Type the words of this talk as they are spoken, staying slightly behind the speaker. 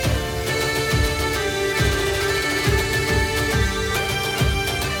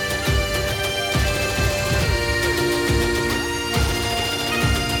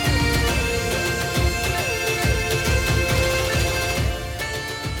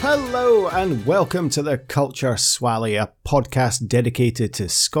Hello and welcome to the Culture Swally, a podcast dedicated to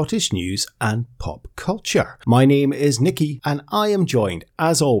Scottish news and pop culture. My name is Nicky and I am joined,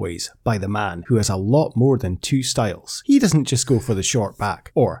 as always, by the man who has a lot more than two styles. He doesn't just go for the short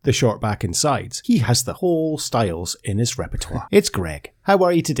back or the short back and sides. He has the whole styles in his repertoire. It's Greg. How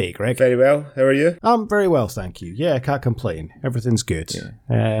are you today, Greg? Very well. How are you? I'm very well, thank you. Yeah, I can't complain. Everything's good.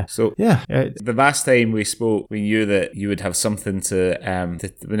 The last time we spoke, we knew that you would have something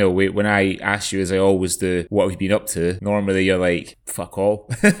when I asked you, as I always do, what have you been up to? Normally you're like, fuck all.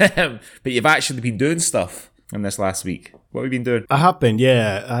 But you've actually been doing stuff in this last week. What have you been doing? I have been,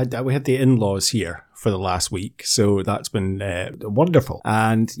 yeah. We had the in-laws here for the last week, so that's been wonderful.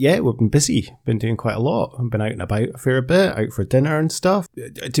 And yeah, we've been busy, been doing quite a lot. I've been out and about a fair bit, out for dinner and stuff.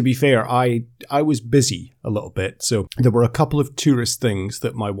 To be fair, I was busy a little bit, so there were a couple of tourist things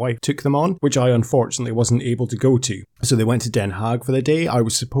that my wife took them on, which I unfortunately wasn't able to go to. So they went to Den Haag for the day. I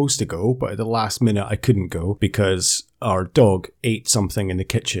was supposed to go, but at the last minute I couldn't go because our dog ate something in the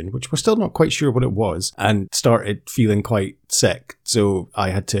kitchen, which we're still not quite sure what it was, and started feeling quite sick. So I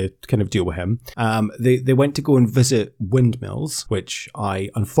had to kind of deal with him. They went to go and visit windmills, which I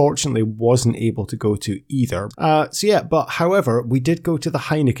unfortunately wasn't able to go to either. But however, we did go to the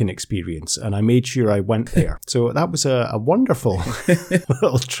Heineken experience and I made sure I went there. So that was a wonderful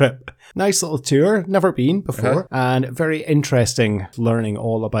little trip. Nice little tour, never been before, and very interesting learning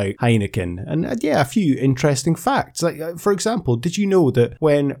all about Heineken. And a few interesting facts. Like, for example, did you know that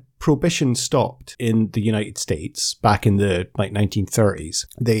when Prohibition stopped in the United States back in the 1930s,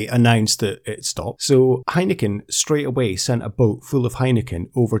 they announced that it stopped. So Heineken straight away sent a boat full of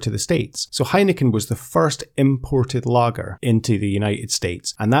Heineken over to the States. So Heineken was the first imported lager into the United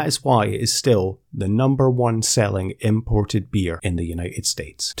States, and that is why it is still the number one selling imported beer in the United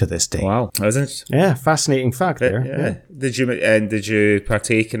States to this day. Wow, that was interesting. Yeah, fascinating fact there. Yeah. Did you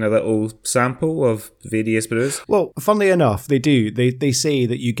partake in a little sample of various brews? Well, funnily enough, they do. They say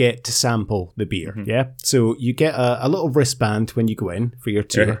that you get to sample the beer. Mm-hmm. Yeah, so you get a little wristband when you go in for your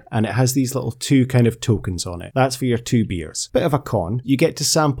tour, and it has these little two kind of tokens on it. That's for your two beers. Bit of a con. You get to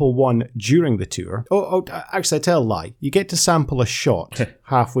sample one during the tour. Actually, I tell a lie. You get to sample a shot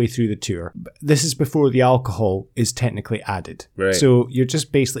halfway through the tour. This is before the alcohol is technically added. Right. So you're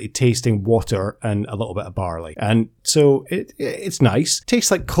just basically tasting water and a little bit of barley. And so it's nice.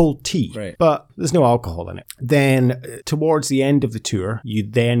 Tastes like cold tea, but there's no alcohol in it. Then towards the end of the tour, you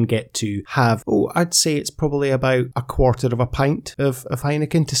then get to have, I'd say it's probably about a quarter of a pint of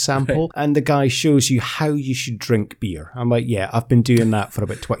Heineken to sample. And the guy shows you how you should drink beer. I'm like, yeah, I've been doing that for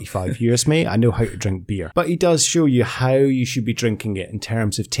about 25 years, mate. I know how to drink beer. But he does show you how you should be drinking it in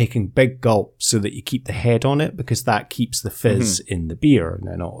terms of taking big gulps so that you keep the head on it, because that keeps the fizz in the beer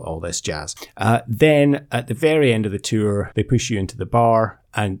and all this jazz. Then at the very end of the tour, they push you into the bar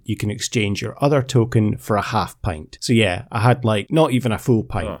and you can exchange your other token for a half pint. So yeah, I had like not even a full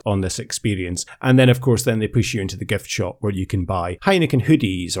pint on this experience. And then of course, then they push you into the gift shop where you can buy Heineken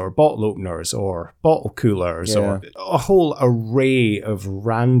hoodies or bottle openers or bottle coolers or a whole array of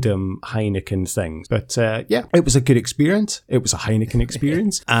random Heineken things. But it was a good experience. It was a Heineken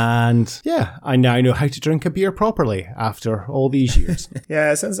experience. And yeah, I now know how to drink a beer properly after all these years.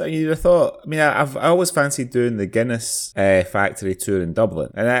 Yeah, it sounds like you'd have thought. I mean, I always fancied doing the Guinness factory tour in Dublin.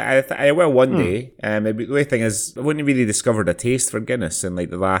 And I will one day. Maybe the only thing is, I wouldn't really discovered a taste for Guinness in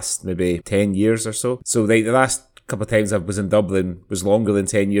like the last maybe 10 years or so. So like the last couple of times I was in Dublin was longer than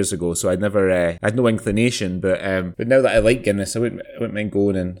 10 years ago, so I had no inclination. But now that I like Guinness, I wouldn't mind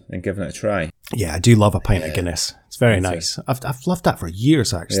going and giving it a try. Yeah, I do love a pint of Guinness. It's very nice. I've loved that for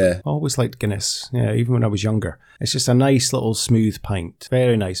years, actually. Yeah. I always liked Guinness. Yeah, even when I was younger. It's just a nice little smooth pint.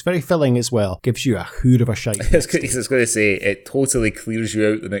 Very nice. Very filling as well. Gives you a hoot of a shite. I was going to say, it totally clears you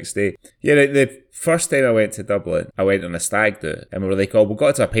out the next day. Yeah, the first time I went to Dublin, I went on a stag do, and we were like, we've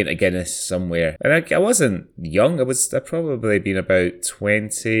got to a pint of Guinness somewhere. And I wasn't young. I'd probably been about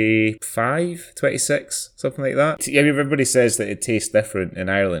 25, 26, something like that. Yeah, everybody says that it tastes different in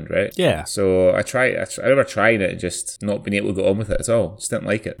Ireland, right? Yeah. So I remember trying it and just not being able to go on with it at all. Just didn't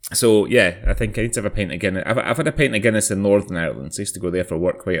like it. So yeah, I think I need to have a pint of Guinness. I've had a pint of Guinness in Northern Ireland. So I used to go there for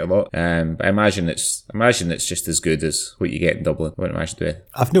work quite a lot. But I imagine it's just as good as what you get in Dublin. I wouldn't imagine doing.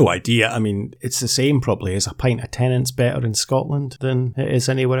 I've no idea. I mean, it's the same probably. Is a pint of Tennent's better in Scotland than it is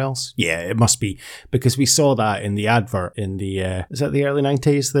anywhere else? Yeah, it must be, because we saw that in the advert in the is that the early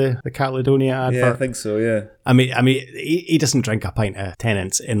 90s, the Caledonia advert? Yeah, I think so. Yeah. I mean, he doesn't drink a pint of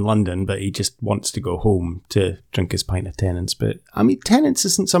Tennent's in London, but he just wants to go home to drink his pint of Tennent's. But I mean, Tennent's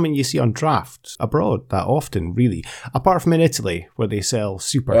isn't something you see on draft abroad that often, really, apart from in Italy where they sell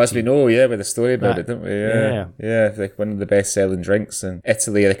super. Well, as we know, with the story about it, don't we? Yeah, like one of the best-selling drinks in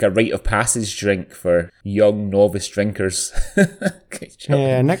Italy, like a rite of passage drink for young novice drinkers.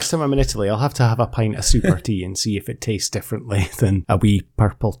 Yeah, next time I'm in Italy, I'll have to have a pint of super tea and see if it tastes differently than a wee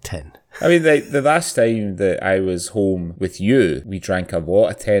purple tin. I mean, the last time that I was home with you, we drank a lot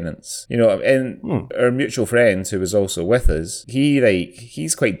of Tennent's. You know, and our mutual friend who was also with us,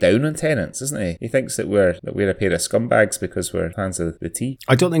 he's quite down on Tennent's, isn't he? He thinks that we're a pair of scumbags because we're fans of the tea.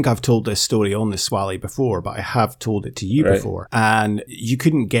 I don't think I've told this story on the Swally before, but I have told it to you before. And you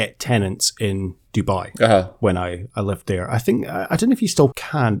couldn't get Tennent's in Dubai when I lived there. I think, I don't know if you still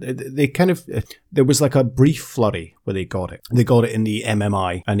can. They kind of, there was like a brief flurry where they got it. They got it in the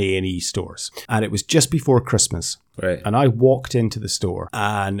MMI and A&E stores. And it was just before Christmas. Right. And I walked into the store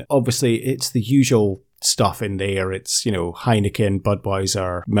and obviously it's the usual stuff in there. It's, Heineken,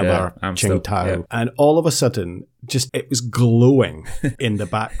 Budweiser, Miller, Tsingtao. And all of a sudden, it was glowing in the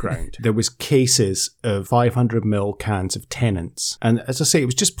background. There was cases of 500ml cans of Tennent's. And as I say, it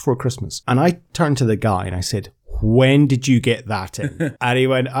was just before Christmas. And I turned to the guy and I said, when did you get that in? And he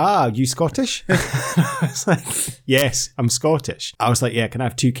went, you Scottish? I was like, yes, I'm Scottish. I was like, yeah, can I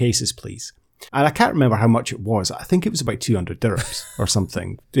have 2 cases, please? And I can't remember how much it was. I think it was about 200 dirhams or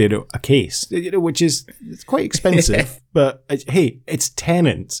something, a case, which is it's quite expensive. But hey, it's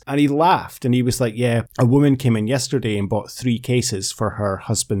Tennent's. And he laughed and he was like, yeah, a woman came in yesterday and bought 3 cases for her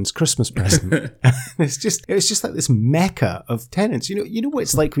husband's Christmas present. It's just like this mecca of Tennent's. You know what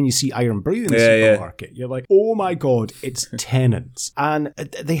it's like when you see Iron Brew in the supermarket. You're like, oh my God, it's Tennent's. And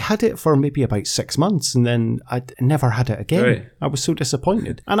they had it for maybe about 6 months and then I never had it again. Right. I was so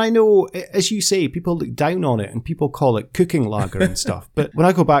disappointed. And I know, as you say, people look down on it and people call it cooking lager and stuff. But when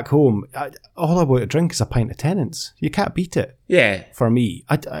I go back home, all I want to drink is a pint of Tennent's. You can't beat it. Yeah. For me,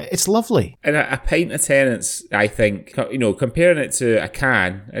 it's lovely. And a pint of Tennent's, I think, comparing it to a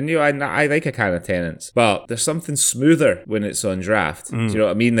can, and I like a can of Tennent's, but there's something smoother when it's on draft. Do you know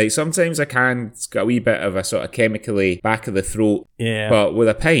what I mean? Like sometimes a can's got a wee bit of a sort of chemically back of the throat. Yeah. But with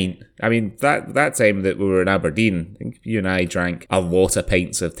a pint, I mean, that time that we were in Aberdeen, I think you and I drank a lot of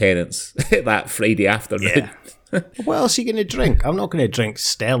pints of Tennent's that Friday afternoon. Yeah. What else are you going to drink? I'm not going to drink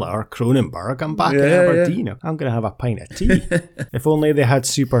Stella or Kronenberg. I'm back in Aberdeen. Yeah. I'm going to have a pint of tea. If only they had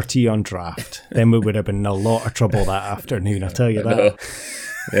super tea on draft, then we would have been in a lot of trouble that afternoon, I'll tell you that.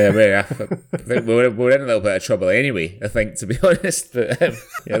 Yeah, I think we were in a little bit of trouble anyway, I think, to be honest. But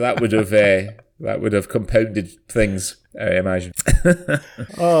that would have compounded things, I imagine.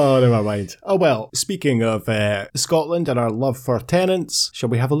 Oh, never mind. Oh, well, speaking of Scotland and our love for Tennent's, shall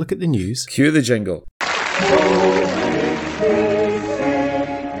we have a look at the news? Cue the jingle.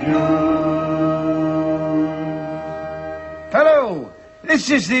 Hello, this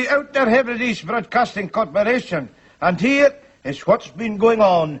is the Outer Hebrides Broadcasting Corporation, and here is what's been going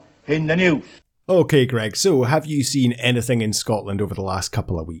on in the news. Okay, Greg, so have you seen anything in Scotland over the last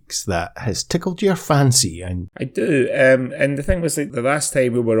couple of weeks that has tickled your fancy? I do, and the thing was that the last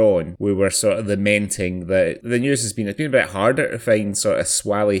time we were on, we were sort of lamenting that the news it's been a bit harder to find sort of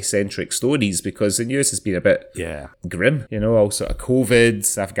Swally-centric stories because the news has been a bit grim, all sort of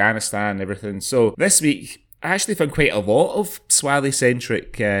COVID, Afghanistan, everything. So this week, I actually found quite a lot of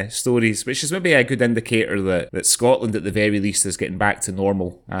Swally-centric stories, which is maybe a good indicator that Scotland, at the very least, is getting back to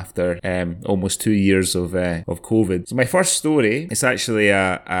normal after almost 2 years of COVID. So my first story is actually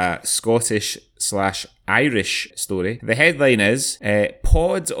a Scottish/Irish story. The headline is,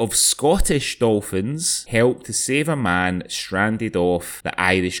 pod of Scottish dolphins help to save a man stranded off the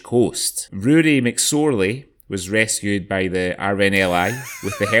Irish coast. Rory McSorley was rescued by the RNLI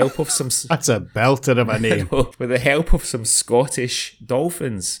with the help of some... That's a belter of a name. With the help of some Scottish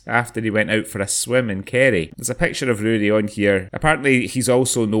dolphins after he went out for a swim in Kerry. There's a picture of Rory on here. Apparently, he's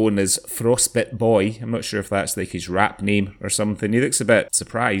also known as Frostbit Boy. I'm not sure if that's like his rap name or something. He looks a bit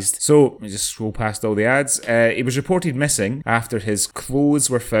surprised. So, let me just scroll past all the ads. He was reported missing after his clothes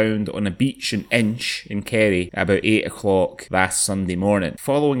were found on a beach in Inch in Kerry at about 8 o'clock last Sunday morning.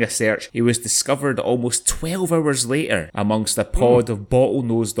 Following a search, he was discovered almost 12 hours later amongst a pod of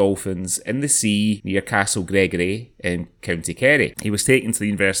bottlenose dolphins in the sea near Castle Gregory in County Kerry. He was taken to the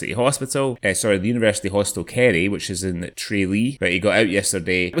University Hospital Kerry, which is in Tralee, but he got out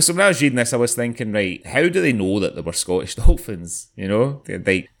yesterday. So when I was reading this, I was thinking, right, how do they know that there were Scottish dolphins? They had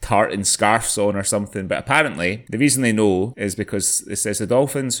like tartan scarves on or something, but apparently the reason they know is because it says the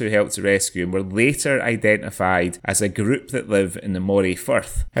dolphins who helped to rescue him were later identified as a group that live in the Moray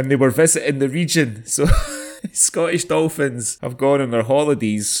Firth, and they were visiting the region, so Scottish dolphins have gone on their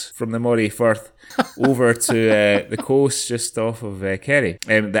holidays from the Moray Firth over to the coast just off of Kerry.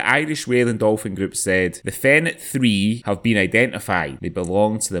 The Irish Whaling Dolphin Group said the Fennet 3 have been identified. They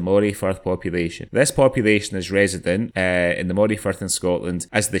belong to the Moray Firth population. This population is resident in the Moray Firth in Scotland,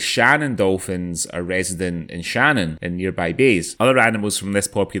 as the Shannon dolphins are resident in Shannon in nearby bays. Other animals from this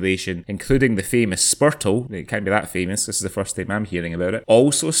population, including the famous Spurtle, it can't be that famous, this is the first time I'm hearing about it,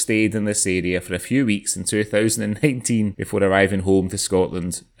 also stayed in this area for a few weeks in 2019 before arriving home to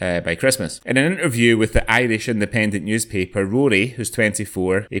Scotland by Christmas. In an interview with the Irish Independent newspaper, Rory, who's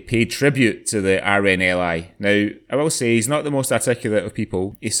 24, he paid tribute to the RNLI. Now, I will say he's not the most articulate of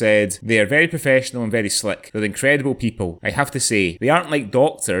people. He said, they are very professional and very slick. They're incredible people. I have to say, they aren't like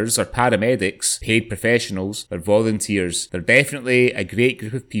doctors or paramedics, paid professionals. They're volunteers. They're definitely a great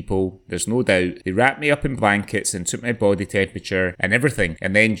group of people. There's no doubt. They wrapped me up in blankets and took my body temperature and everything,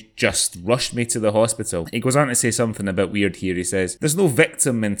 and then just rushed me to the hospital. He goes on to say something a bit weird here. He says, there's no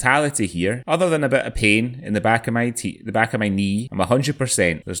victim mentality here. Other than a bit of pain in the back of my knee, I'm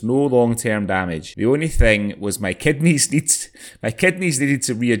 100%. There's no long-term damage. The only thing was my kidneys needed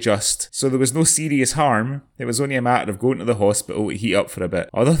to readjust, so there was no serious harm. It was only a matter of going to the hospital to heat up for a bit.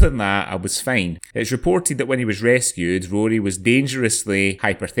 Other than that, I was fine. It's reported that when he was rescued, Rory was dangerously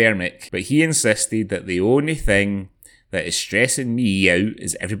hyperthermic, but he insisted that the only thing that is stressing me out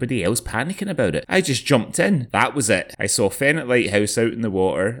is everybody else panicking about it. I just jumped in. That was it. I saw Fennet Lighthouse out in the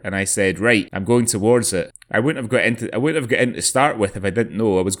water and I said, right, I'm going towards it. I wouldn't have got in to start with if I didn't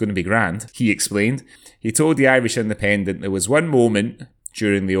know I was going to be grand, he explained. He told the Irish Independent there was one moment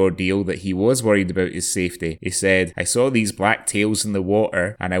during the ordeal that he was worried about his safety. He said, I saw these black tails in the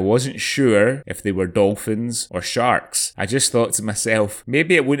water and I wasn't sure if they were dolphins or sharks. I just thought to myself,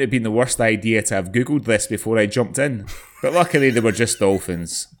 maybe it wouldn't have been the worst idea to have Googled this before I jumped in. But luckily they were just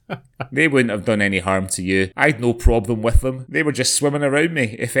dolphins. They wouldn't have done any harm to you. I had no problem with them. They were just swimming around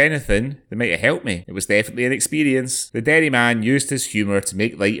me. If anything, they might have helped me. It was definitely an experience. The dairyman used his humour to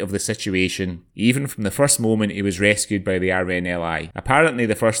make light of the situation, even from the first moment he was rescued by the RNLI. Apparently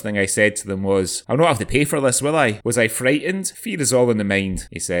the first thing I said to them was, I'll not have to pay for this, will I? Was I frightened? Fear is all in the mind,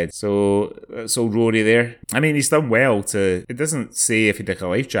 he said. So, that's old Rory there. I mean, he's done well to... It doesn't say if he took a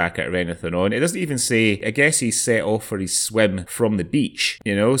life jacket or anything on. It doesn't even say... I guess he's set off for his swim from the beach,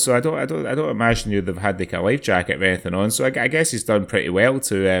 you know? So I don't imagine you'd have had like a life jacket or anything on. So I guess he's done pretty well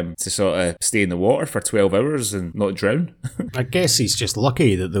to sort of stay in the water for 12 hours and not drown. I guess he's just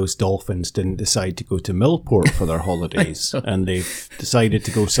lucky that those dolphins didn't decide to go to Millport for their holidays and they've decided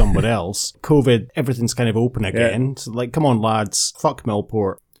to go somewhere else. COVID, everything's kind of open again. Yeah. So like, come on lads, fuck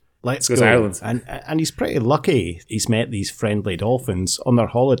Millport. Let's go. Ireland. And he's pretty lucky he's met these friendly dolphins on their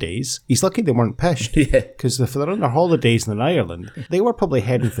holidays. He's lucky they weren't pissed. Yeah. Because if they're on their holidays in Ireland, they were probably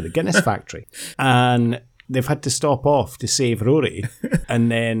heading for the Guinness factory. And they've had to stop off to save Rory. And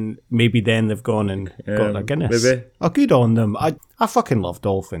then they've gone and got their Guinness. Maybe. Oh, good on them. I fucking love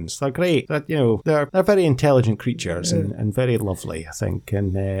dolphins. They're great. They're very intelligent creatures and very lovely, I think.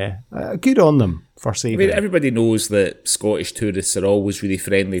 And good on them for saving. I mean, everybody knows that Scottish tourists are always really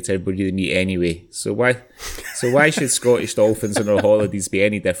friendly to everybody they meet anyway. So why should Scottish dolphins on their holidays be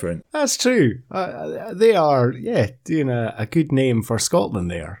any different? That's true. They are, doing a good name for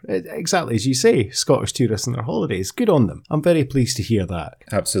Scotland there. Exactly as you say, Scottish tourists on their holidays. Good on them. I'm very pleased to hear that.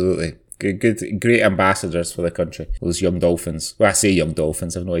 Absolutely. Good, great ambassadors for the country. Those young dolphins. Well, I say young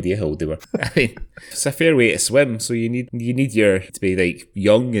dolphins. I have no idea how old they were. I mean, it's a fair way to swim. So you need to be like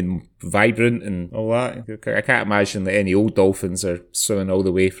young and vibrant and all that. I can't imagine that any old dolphins are swimming all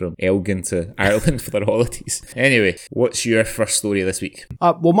the way from Elgin to Ireland for their holidays. Anyway, what's your first story this week?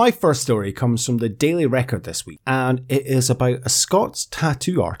 Well, my first story comes from the Daily Record this week, and it is about a Scots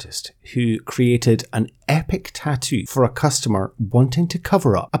tattoo artist who created an epic tattoo for a customer wanting to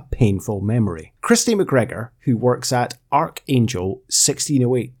cover up a painful memory. Christy McGregor, who works at Archangel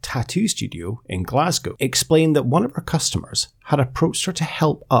 1608 Tattoo Studio in Glasgow, explained that one of her customers had approached her to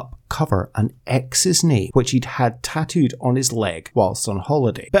help cover an ex's name, which he'd had tattooed on his leg whilst on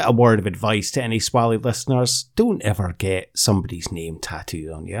holiday. Bit of word of advice to any Swally listeners: don't ever get somebody's name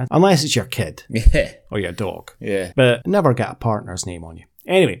tattooed on you, unless it's your kid or your dog. Yeah. But never get a partner's name on you.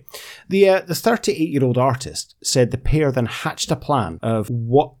 Anyway, the 38-year-old artist said the pair then hatched a plan of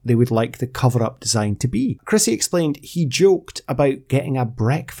what they would like the cover-up design to be. Chrissy explained he joked about getting a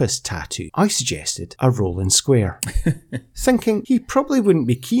breakfast tattoo. I suggested a rolling square, thinking he probably wouldn't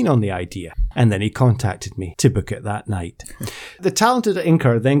be keen on the idea. And then he contacted me to book it that night. The talented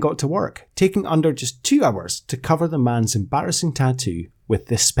inker then got to work, taking under just 2 hours to cover the man's embarrassing tattoo with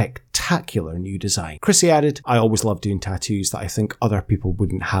this spectacular new design. Chrissy added, I always love doing tattoos that I think other people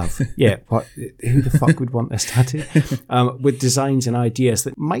wouldn't have. Yeah, but who the fuck would want this tattoo? With designs and ideas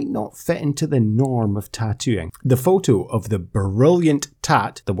that might not fit into the norm of tattooing. The photo of the brilliant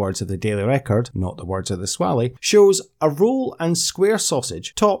tat, the words of the Daily Record, not the words of the Swally, shows a roll and square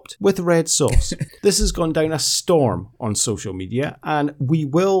sausage topped with red sauce. This has gone down a storm on social media, and we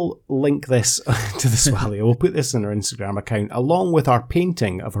will link this to the Swally. We'll put this in our Instagram account along with our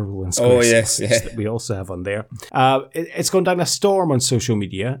painting of a roll and square sausage that we also have on there. It's gone down a storm on social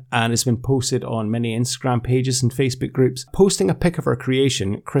media and it's been posted on many Instagram pages and Facebook groups. Posting a pic of her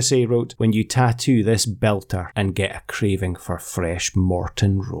creation, Chrissy wrote, when you tattoo this belter and get a craving for fresh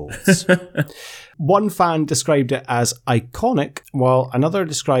Morton rolls. One fan described it as iconic, while another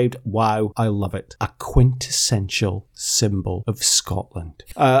described, wow, I love it. A quintessential symbol of Scotland.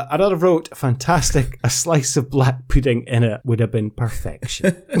 Another wrote, fantastic, a slice of black pudding in it would have been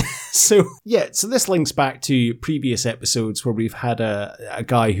perfection. So this links back to previous episodes where we've had a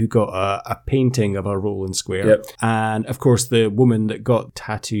guy who got a painting of a roll and square. Yep. And of course, the woman that got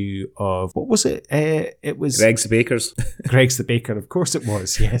tattoo of, what was it? It was... Greg's the Baker's. Greg's the Baker, of course it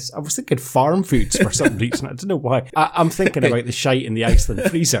was, yes. I was thinking farm foods for some reason. I don't know why. I'm thinking about the shite in the Iceland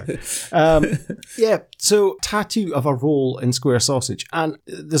freezer. So tattoo of a roll and square sausage. And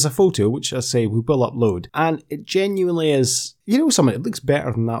there's a photo, which I say we will upload, and it genuinely is... You know something, it looks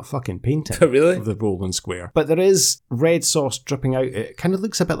better than that fucking painting really? Of the roll and square. But there is red sauce dripping out. It kind of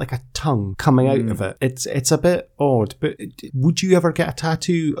looks a bit like a tongue coming out of it. It's a bit odd, but would you ever get a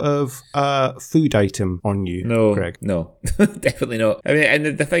tattoo of a food item on you, No, Greg? No, definitely not. I mean,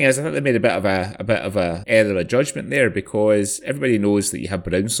 and the thing is, I think they made a bit of a error of judgment there, because everybody knows that you have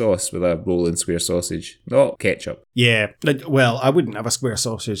brown sauce with a roll and square sausage, not ketchup. Yeah, well, I wouldn't have a square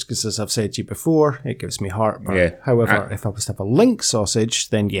sausage because, as I've said to you before, it gives me heartburn. Yeah. However, if I was to have a link sausage,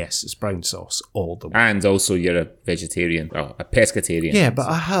 then yes, it's brown sauce all the way. And also, you're a vegetarian, a pescatarian. Yeah, but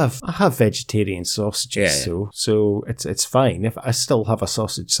I have vegetarian sausages, so it's fine. If I still have a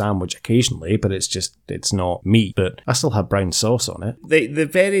sausage sandwich occasionally, but it's not meat, but I still have brown sauce on it. The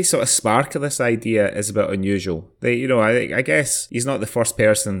very sort of spark of this idea is a bit unusual. I guess he's not the first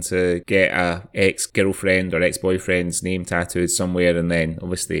person to get a ex-girlfriend or ex-boyfriend's name tattooed somewhere and then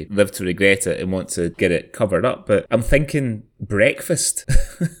obviously live to regret it and want to get it covered up. But I'm thinking breakfast.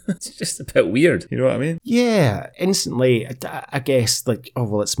 It's just a bit weird. You know what I mean? Yeah, instantly, I guess, like, oh,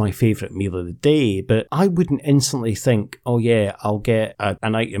 well, it's my favourite meal of the day, but I wouldn't instantly think, oh yeah, I'll get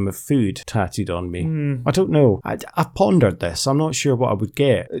an item of food tattooed on me. I don't know. I've pondered this. I'm not sure what I would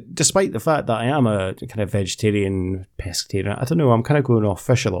get. Despite the fact that I am a kind of vegetarian, pescatarian, I don't know, I'm kind of going off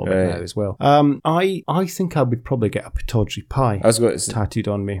fish a little bit now as well. I think I would probably get a pataudry pie tattooed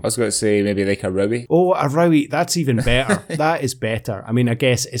on me. I was going to say maybe like a rowie. Oh, a rowie, that's even better. That is better. I mean, I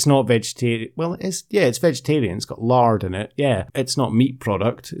guess it's not vegetarian. Well, it's vegetarian. It's got lard in it. Yeah, it's not meat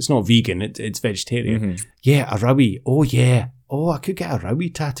product. It's not vegan. It's vegetarian. Mm-hmm. Yeah, a rowie. Oh, yeah. Oh, I could get a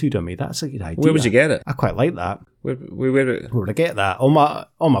rowie tattooed on me. That's a good idea. Where would you get it? I quite like that. Where would I get that? On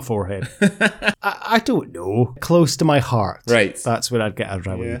my forehead. I don't know. Close to my heart. Right. That's where I'd get a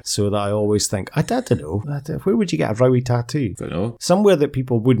rowie. So that I always think, I don't know. Where would you get a rowie tattoo? I don't know. Somewhere that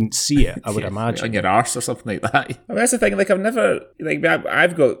people wouldn't see it, I would imagine. On your arse or something like that. I mean, that's the thing. Like,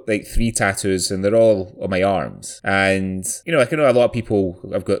 I've got like 3 tattoos and they're all on my arms. And, I know a lot of people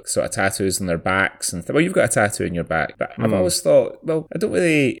have got sort of tattoos on their backs. And well, you've got a tattoo in your back. But I've always thought, well, I don't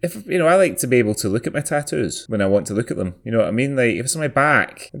really, I like to be able to look at my tattoos when I want to look at them. You know what I mean? Like, if it's on my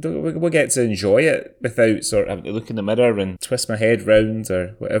back, we'll get to enjoy it without sort of having to look in the mirror and twist my head round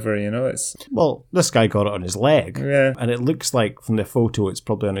or whatever, It's... Well, this guy got it on his leg. Yeah. And it looks like from the photo it's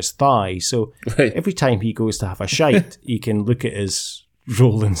probably on his thigh. So every time he goes to have a shite, he can look at his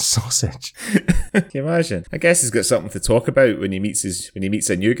rolling sausage. Can you imagine? I guess he's got something to talk about when he meets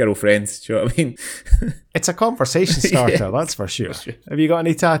a new girlfriend. Do you know what I mean? It's a conversation starter, that's for sure. Have you got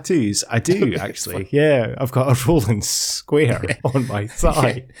any tattoos? I do, actually. Yeah, I've got a rolling square on my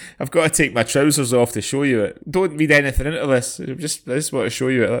thigh. Yeah. I've got to take my trousers off to show you it. Don't read anything into this. I just want to show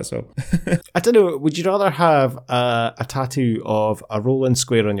you it, that's all. I don't know, would you rather have a tattoo of a rolling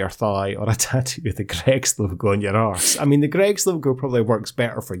square on your thigh or a tattoo with the Greg's logo on your arse? I mean, the Greg's logo probably works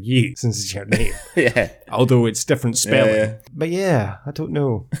better for you since it's your name. Yeah. Although it's different spelling. Yeah. But yeah, I don't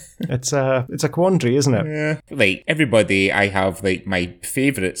know. It's a quandary, isn't it? Yeah. Like, everybody, I have like my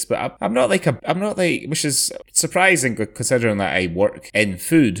favourites, but I'm not like, which is surprising considering that I work in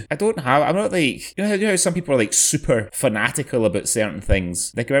food. I'm not like, you know how some people are like super fanatical about certain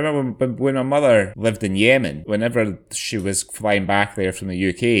things. Like, I remember when my mother lived in Yemen, whenever she was flying back there from the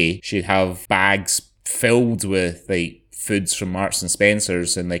UK, she'd have bags filled with like foods from Marks and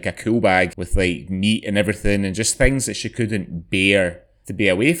Spencer's and like a cool bag with like meat and everything and just things that she couldn't bear to be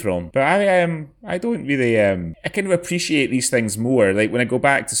away from. But I don't really I kind of appreciate these things more. Like when I go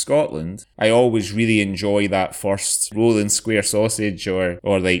back to Scotland, I always really enjoy that first rolling square sausage or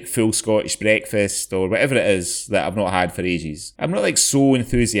like full Scottish breakfast or whatever it is that I've not had for ages. I'm not like so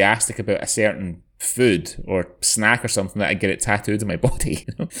enthusiastic about a certain food or snack or something that I get it tattooed on my body.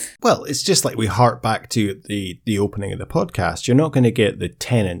 You know? Well, it's just like we hark back to the opening of the podcast. You're not going to get the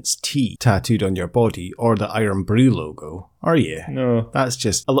Tennent's Tea tattooed on your body or the Iron Brew logo, are you? No. That's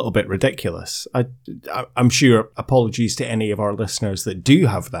just a little bit ridiculous. I'm sure, apologies to any of our listeners that do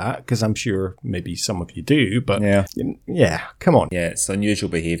have that, because I'm sure maybe some of you do, but yeah, come on. Yeah, it's unusual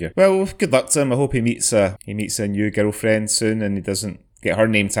behaviour. Well, good luck to him. I hope he meets a new girlfriend soon and he doesn't get her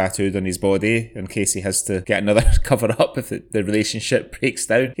name tattooed on his body in case he has to get another cover up if the relationship breaks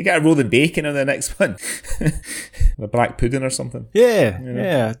down. You get a rolling bacon on the next one. A black pudding or something. Yeah, you know?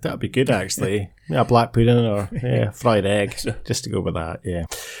 Yeah, that'd be good actually. Yeah, black pudding or fried egg, just to go with that, yeah.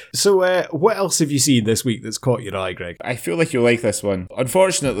 So what else have you seen this week that's caught your eye, Greg? I feel like you'll like this one.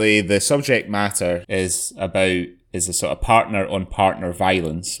 Unfortunately, the subject matter is a sort of partner-on-partner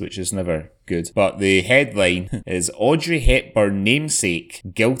violence, which is never good. But the headline is Audrey Hepburn namesake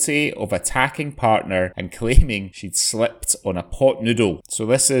guilty of attacking partner and claiming she'd slipped on a pot noodle. So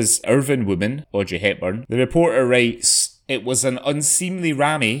this is Irvine woman, Audrey Hepburn. The reporter writes, it was an unseemly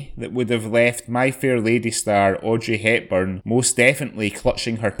rammy that would have left My Fair Lady star Audrey Hepburn most definitely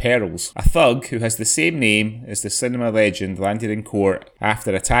clutching her pearls. A thug who has the same name as the cinema legend landed in court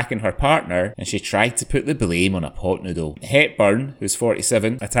after attacking her partner, and she tried to put the blame on a pot noodle. Hepburn, who's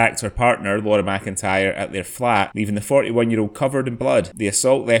 47, attacked her partner, Laura McIntyre, at their flat, leaving the 41-year-old covered in blood. The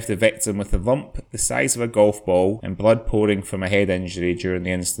assault left the victim with a lump the size of a golf ball and blood pouring from a head injury during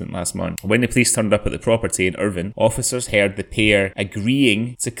the incident last month. When the police turned up at the property in Irvine, officers heard the pair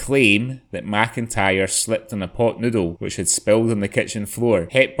agreeing to claim that McIntyre slipped on a pot noodle which had spilled on the kitchen floor.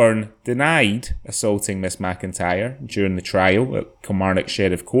 Hepburn denied assaulting Miss McIntyre during the trial at Kilmarnock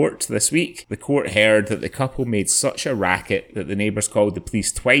Sheriff Court this week. The court heard that the couple made such a racket that the neighbours called the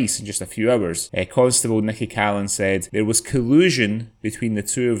police twice in just a few hours. Constable Nicky Callan said there was collusion between the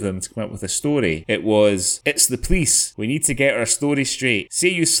two of them to come up with a story. It's the police. We need to get our story straight. Say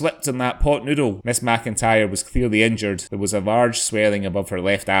you slipped on that pot noodle. Miss McIntyre was clearly injured. There was a large swelling above her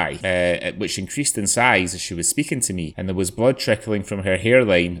left eye, which increased in size as she was speaking to me, and there was blood trickling from her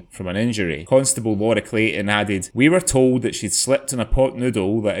hairline from an injury. Constable Laura Clayton added, we were told that she'd slipped on a pot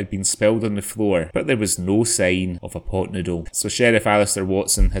noodle that had been spilled on the floor, but there was no sign of a pot noodle. So Sheriff Alistair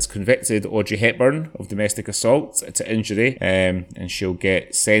Watson has convicted Audrey Hepburn of domestic assault to injury, and she'll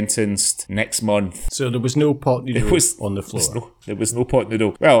get sentenced next month. So there was no pot noodle on the floor? There was no pot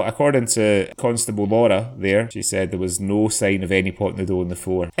noodle. Well, according to Constable Laura there, she said there was no sign of any pot noodle on the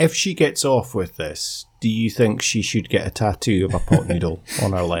floor. If she gets off with this, do you think she should get a tattoo of a pot noodle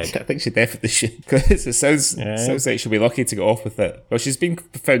on her leg? I think she definitely should, because it sounds like she'll be lucky to get off with it. Well, she's been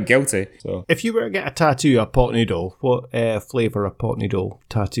found guilty. So, if you were to get a tattoo of a pot noodle, what flavour of pot noodle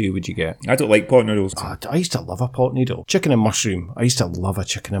tattoo would you get? I don't like pot noodles. Oh, I used to love a pot noodle. Chicken and mushroom. I used to love a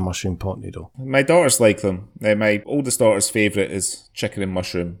chicken and mushroom pot noodle. My daughters like them. My oldest daughter's favourite is chicken and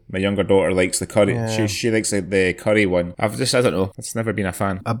mushroom. My younger daughter likes the curry. Yeah. She likes the curry one. I don't know. It's never been a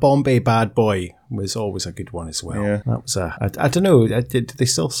fan. A Bombay Bad Boy was always a good one as well. Yeah. That was I don't know. Do they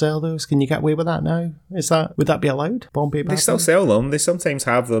still sell those? Can you get away with that now? Would that be allowed? Bombay Bad Boy? They still sell them. They sometimes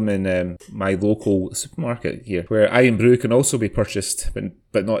have them in my local supermarket here, where Iron Brew can also be purchased,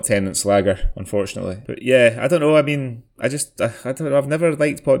 but not Tennent's Lager, unfortunately. But yeah, I don't know. I mean, I don't know. I've never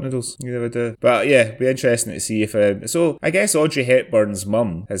liked pot noodles. You never do. But yeah, it'd be interesting to see if. So I guess Audrey Hepburn's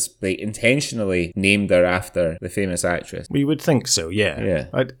mum has intentionally named her after the famous actress. We would think so. Yeah.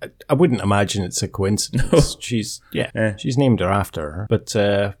 Yeah. I wouldn't imagine it's a coincidence. No. She's named her after her. But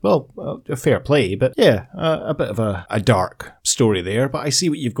a fair play. But yeah, a bit of a dark story there. But I see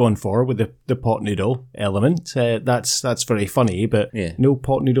what you've gone for with the pot noodle element. That's very funny. But no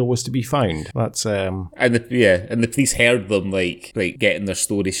pot noodle was to be found. That's and the police heard them like getting their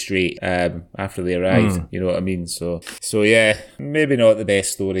story straight after they arrived. You know what I mean? So yeah, maybe not the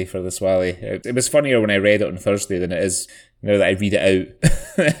best story for the Swally. It was funnier when I read it on Thursday than it is now that I read it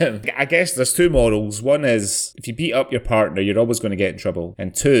out. I guess there's two morals. One is, if you beat up your partner, you're always going to get in trouble.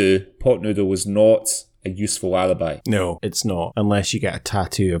 And two, pot noodle was not a useful alibi. No, it's not, unless you get a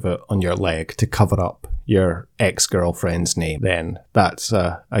tattoo of it on your leg to cover up your ex-girlfriend's name, then that's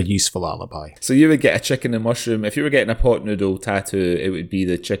a useful alibi. So you would get a chicken and mushroom. If you were getting a pot noodle tattoo, it would be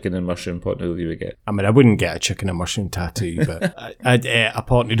the chicken and mushroom pot noodle you would get. I mean, I wouldn't get a chicken and mushroom tattoo, but a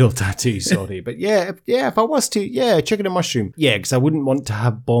pot noodle tattoo, sorry. But yeah, if I was to, chicken and mushroom. Yeah, because I wouldn't want to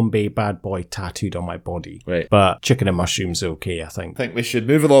have Bombay Bad Boy tattooed on my body. Right. But chicken and mushroom's okay, I think. I think we should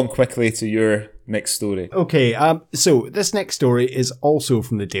move along quickly to your next story. Okay, so this next story is also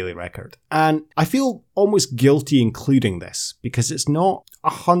from the Daily Record. And I feel almost guilty including this because it's not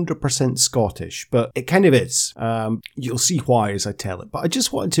 100% Scottish, but it kind of is. You'll see why as I tell it. But I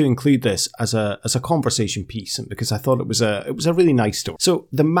just wanted to include this as a conversation piece because I thought it was a really nice story. So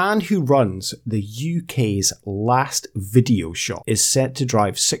the man who runs the UK's last video shop is set to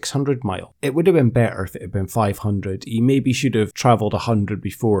drive 600 miles. It would have been better if it had been 500. He maybe should have travelled 100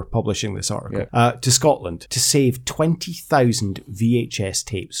 before publishing this article. To Scotland to save 20,000 VHS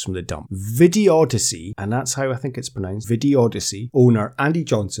tapes from the dump. Videodyssey, and that's how I think it's pronounced, Videodyssey owner Andy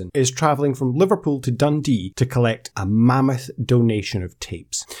Johnson is travelling from Liverpool to Dundee to collect a mammoth donation of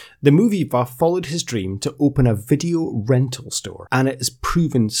tapes. The movie buff followed his dream to open a video rental store, and it has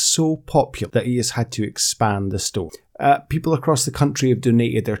proven so popular that he has had to expand the store. People across the country have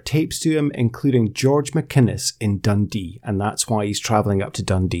donated their tapes to him, including George McInnes in Dundee, and that's why he's travelling up to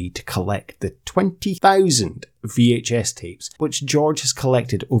Dundee to collect the 20,000 VHS tapes, which George has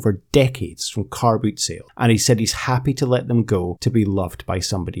collected over decades from car boot sales, and he said he's happy to let them go to be loved by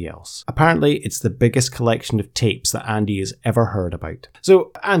somebody else. Apparently, it's the biggest collection of tapes that Andy has ever heard about.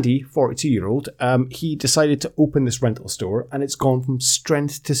 So Andy, 42-year-old, he decided to open this rental store, and it's gone from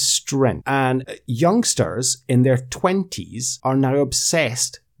strength to strength. And youngsters in their 20s are now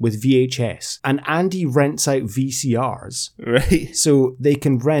obsessed with VHS, and Andy rents out VCRs, right? So they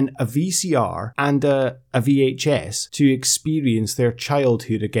can rent a VCR and a VHS to experience their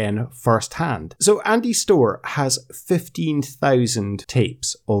childhood again firsthand. So Andy's store has 15,000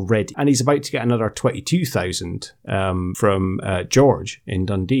 tapes already, and he's about to get another 22,000 from George in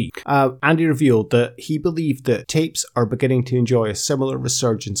Dundee. Andy revealed that he believed that tapes are beginning to enjoy a similar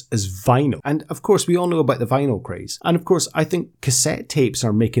resurgence as vinyl, and of course we all know about the vinyl craze, and of course I think cassette tapes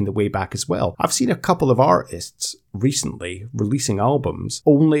are making the way back as well. I've seen a couple of artists recently releasing albums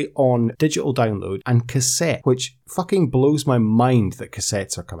only on digital download and cassette, which fucking blows my mind that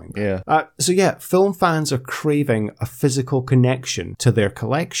cassettes are coming back. So film fans are craving a physical connection to their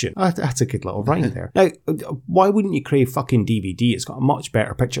collection. That's a good little rhyme there. Now, why wouldn't you crave fucking DVD? It's got a much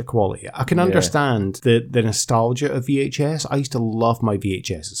better picture quality. I can understand the nostalgia of VHS. I used to love my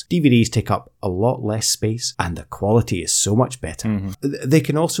VHSs. DVDs take up a lot less space and the quality is so much better. Mm-hmm. They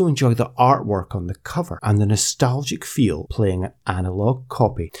can also enjoy the artwork on the cover and the nostalgic feel playing an analog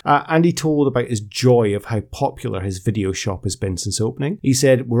copy. Andy told about his joy of how popular his video shop has been since opening. He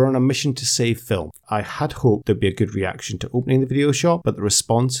said, "We're on a mission to save film. I had hoped there'd be a good reaction to opening the video shop, but the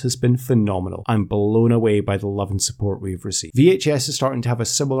response has been phenomenal. I'm blown away by the love and support we've received." VHS is starting to have a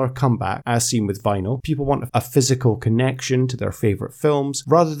similar comeback as seen with vinyl. People want a physical connection to their favourite films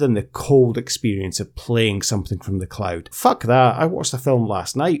rather than the cold experience of playing something from the cloud. Fuck that. I watched a film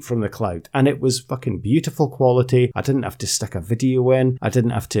last night from the cloud and it was fucking beautiful quality. I didn't have to stick a video in. I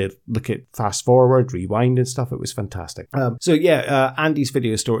didn't have to look at fast forward, rewind and stuff. It was fantastic. Andy's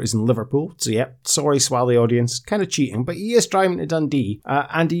video store is in Liverpool. So sorry Swally audience, kind of cheating, but he is driving to Dundee.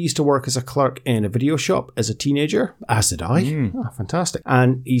 Andy used to work as a clerk in a video shop as a teenager, as did I. Fantastic.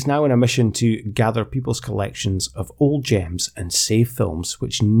 And he's now on a mission to gather people's collections of old gems and save films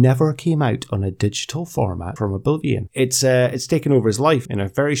which never came out on a digital format from oblivion. It's taken over his life in a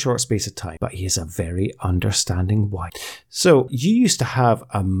very short space of time, but he is a very understanding why. So you used to have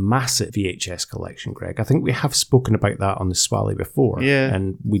a massive VHS collection, Greg. I think we have spoken about that on the Swally before. Yeah.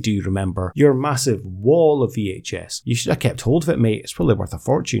 And we do remember your massive wall of VHS. You should have kept hold of it, mate. It's probably worth a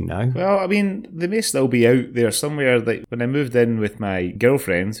fortune now. Well, I mean, they may still be out there somewhere. Like when I moved in with my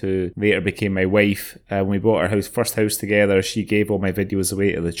girlfriend, who later became my wife, when we bought our first house together, she gave all my videos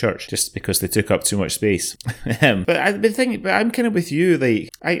away to the church just because they took up too much space. But I'm kind of with you. Like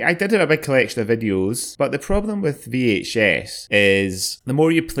I did have a big collection of videos, but the problem with VHS is the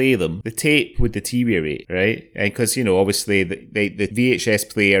more you play them, the tape would deteriorate, right? And because, obviously the VHS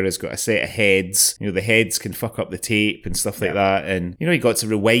player has got a set of heads. The heads can fuck up the tape and stuff like that. And, you got to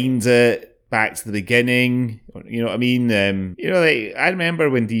rewind it back to the beginning. You know what I mean? Like, I remember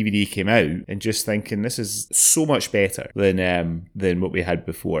when DVD came out and just thinking, this is so much better than what we had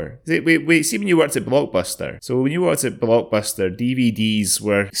before. We see when you worked at Blockbuster. So when you worked at Blockbuster, DVDs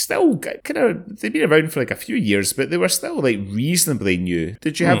were still kind of, they'd been around for like a few years, but they were still like reasonably new.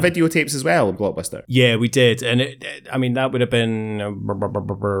 Did you have videotapes as well in Blockbuster? Yeah, we did. And that would have been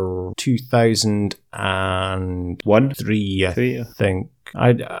 2001, 3, I think.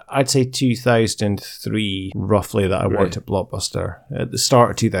 I'd say 2003 roughly that I worked at Blockbuster at the start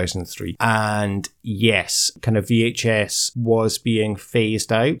of 2003, and yes, kind of VHS was being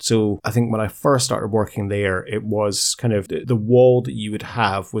phased out. So I think when I first started working there, it was kind of the wall that you would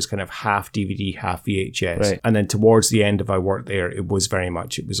have was kind of half DVD, half VHS, and then towards the end of I worked there, it was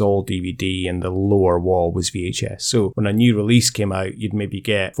all DVD and the lower wall was VHS. So when a new release came out, you'd maybe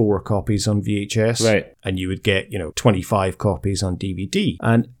get 4 copies on VHS, and you would get 25 copies on DVD.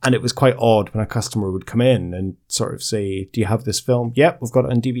 And it was quite odd when a customer would come in and sort of say, do you have this film? Yep, we've got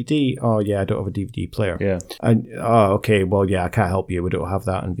it on DVD. Oh, yeah, I don't have a DVD player. Yeah. And, oh, okay, well, yeah, I can't help you. We don't have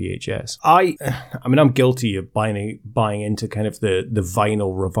that on VHS. I'm guilty of buying into kind of the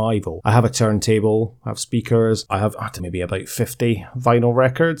vinyl revival. I have a turntable, I have speakers, I have maybe about 50 vinyl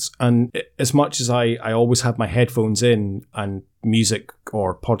records. And as much as I always have my headphones in and music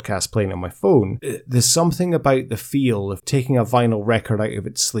or podcast playing on my phone, there's something about the feel of taking a vinyl record out of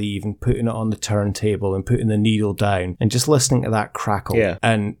its sleeve and putting it on the turntable and putting the needle down and just listening to that crackle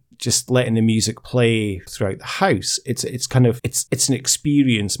and just letting the music play throughout the house. It's an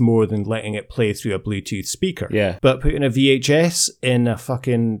experience more than letting it play through a Bluetooth speaker. Yeah. But putting a VHS in a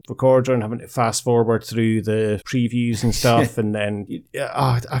fucking recorder and having to fast forward through the previews and stuff, and then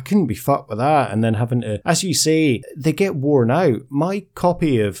I couldn't be fucked with that. And then having to, as you say, they get worn out. My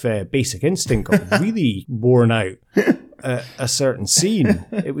copy of Basic Instinct got really worn out. A certain scene.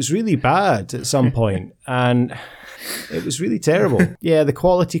 It was really bad at some point, and it was really terrible. Yeah, the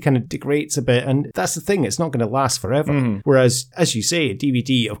quality kind of degrades a bit, and that's the thing, it's not going to last forever. Whereas, as you say, a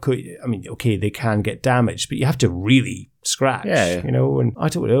DVD, okay, they can get damaged, but you have to really scratch, and I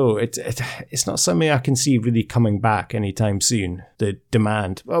don't know, it's not something I can see really coming back anytime soon, the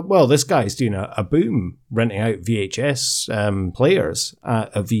demand. Well, this guy's doing a boom renting out VHS players,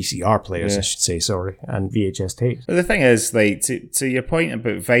 VCR players, I should say, sorry, and VHS tapes. Well, the thing is, like, to your point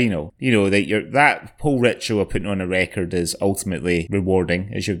about vinyl, that whole ritual of putting on a record is ultimately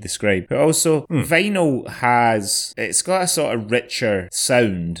rewarding, as you've described, but also vinyl it's got a sort of richer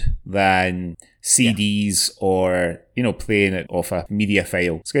sound than CDs or playing it off a media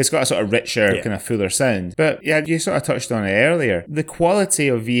file. So it's got a sort of richer, kind of fuller sound. But yeah, you sort of touched on it earlier. The quality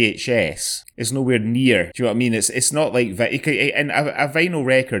of VHS is nowhere near. Do you know what I mean? It's not like and a vinyl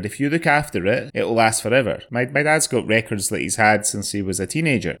record. If you look after it, it'll last forever. My dad's got records that he's had since he was a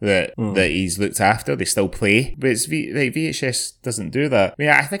teenager that he's looked after. They still play, but VHS doesn't do that. I mean,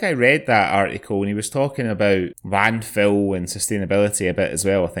 I think I read that article and he was talking about landfill and sustainability a bit as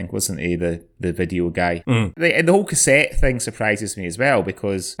well. I think, wasn't he, the video guy? And the whole cassette thing surprises me as well,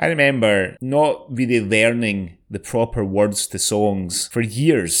 because I remember not really learning the proper words to songs for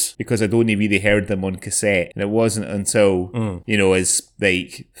years because I'd only really heard them on cassette, and it wasn't until as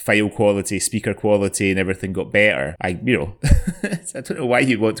like file quality, speaker quality and everything got better, I don't know why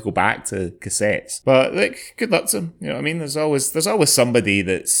you'd want to go back to cassettes, but like, good luck to them. You know what I mean? There's always somebody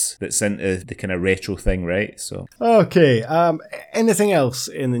that's into the kind of retro thing, right? So okay, anything else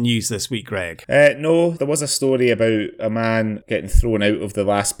in the news this week, Greg? No, there was a story about a man getting thrown out of the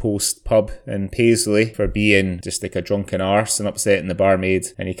Last Post pub in Paisley for being just like a drunken arse and upsetting the barmaid,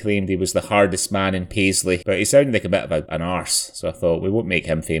 and he claimed he was the hardest man in Paisley, but he sounded like a bit of an arse, so I thought, we won't make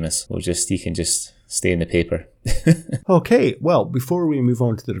him famous, he can just stay in the paper. Okay, well, before we move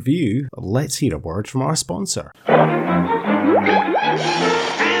on to the review, let's hear a word from our sponsor. And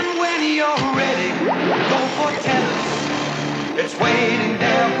when you're ready, go for tennis. It's waiting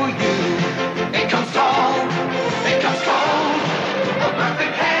there for you. It comes tall, it comes cold, the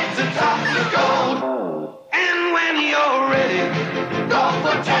perfect heads and tops of gold. And when you're ready, go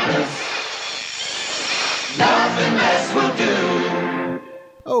for tennis. Nothing less will do.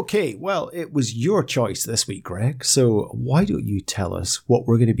 Okay, well, it was your choice this week, Greg, so why don't you tell us what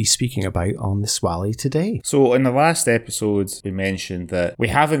we're going to be speaking about on the Swally today? So in the last episode, we mentioned that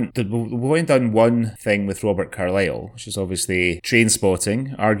we've only done one thing with Robert Carlyle, which is obviously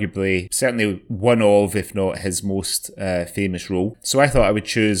Trainspotting, arguably certainly one of, if not his most famous role. So I thought I would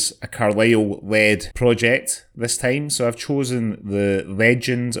choose a Carlyle-led project this time, so I've chosen The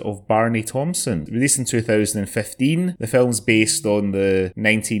Legend of Barney Thomson. Released in 2015, the film's based on the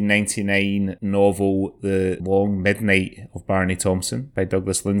 1999 novel The Long Midnight of Barney Thomson by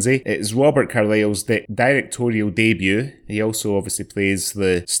Douglas Lindsay. It's Robert Carlyle's directorial debut. He also obviously plays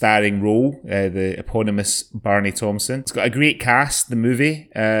the starring role, the eponymous Barney Thomson. It's got a great cast, the movie.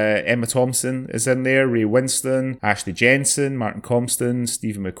 Emma Thompson is in there, Ray Winston, Ashley Jensen, Martin Compston,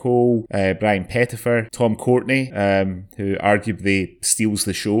 Stephen McCall, Brian Pettifer, Tom Courtenay, who arguably steals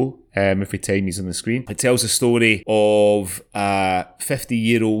the show every time he's on the screen. It tells the story of a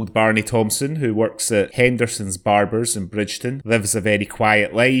 50-year-old Barney Thomson who works at Henderson's Barbers in Bridgeton, lives a very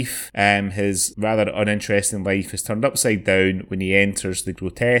quiet life. His rather uninteresting life is turned upside down when he enters the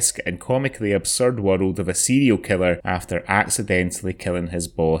grotesque and comically absurd world of a serial killer after accidentally killing his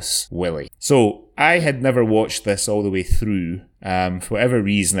boss, Willie. So, I had never watched this all the way through. For whatever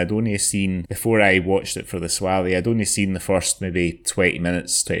reason, I'd only seen, before I watched it for the Swally, I'd only seen the first maybe 20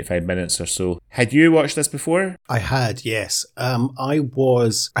 minutes, 25 minutes or so. Had you watched this before? I had, yes. I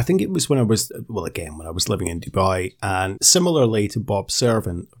think it was when I was living in Dubai, and similarly to Bob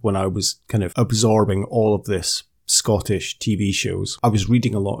Servant, when I was kind of absorbing all of this Scottish TV shows, I was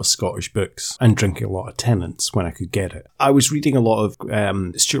reading a lot of Scottish books and drinking a lot of Tennent's when I could get it. I was reading a lot of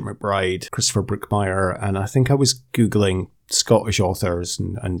Stuart McBride, Christopher Brookmyre, and I think I was Googling Scottish authors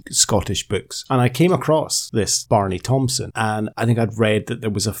and Scottish books. And I came across this Barney Thomson, and I think I'd read that there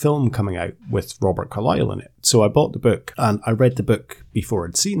was a film coming out with Robert Carlyle in it. So I bought the book and I read the book before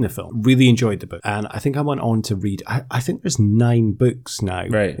I'd seen the film. Really enjoyed the book. And I think I went on to read, I think there's 9 books now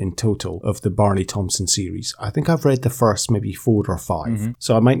in total of the Barney Thomson series. I think I've read the first maybe 4 or 5. Mm-hmm.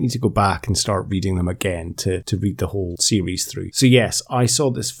 So I might need to go back and start reading them again to read the whole series through. So yes, I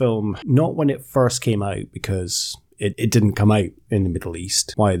saw this film not when it first came out, because it didn't come out in the Middle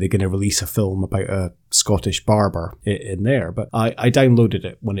East. Why are they going to release a film about a Scottish barber in there? But I downloaded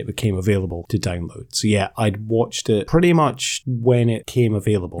it when it became available to download. So yeah, I'd watched it pretty much when it came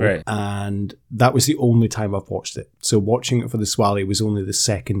available. Right. And that was the only time I've watched it. So watching it for the Swally was only the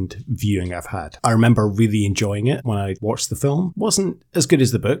second viewing I've had. I remember really enjoying it when I watched the film. Wasn't as good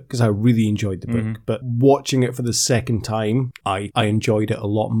as the book, because I really enjoyed the book. But watching it for the second time, I enjoyed it a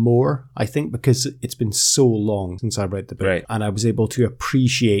lot more. I think because it's been so long since I read the book. Right. And I was able to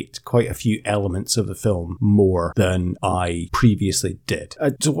appreciate quite a few elements of the film more than I previously did.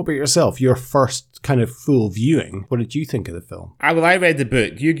 So what about yourself? Your first kind of full viewing, what did you think of the film? I read the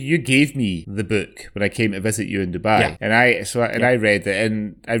book. You gave me the book when I came to visit you in Dubai, and I read it,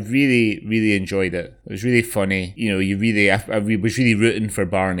 and I really, really enjoyed it. It was really funny. You know, I was really rooting for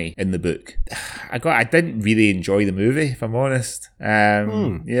Barney in the book. I didn't really enjoy the movie, if I'm honest.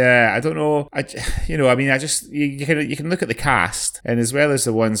 Yeah, I don't know. You can look at the cast, and as well as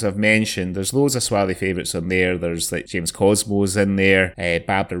the ones I've mentioned, there's loads of Swally favourites on there. There's like James Cosmo's in there,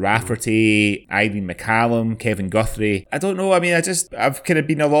 Barbara Rafferty, Eileen McCallum, Kevin Guthrie. I don't know. I mean, I've kind of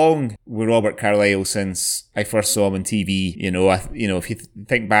been along with Robert Carlyle since I first saw him on TV. If you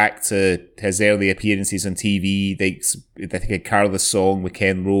think back to his early appearances on TV, I think a Carless Song with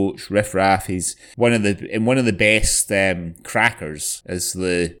Ken Roach, Riff Raff. He's one of the best crackers as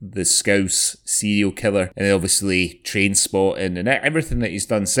the Scouse serial killer, and obviously Trainspotting and everything that he's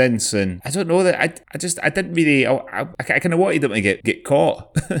done since. And I don't know that I didn't really. I kind of wanted him to get caught.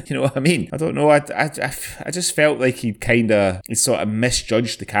 You know what I mean? I don't know. I just felt like he sort of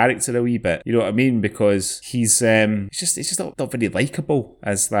misjudged the character a wee bit. You know what I mean? Because he's just not very likable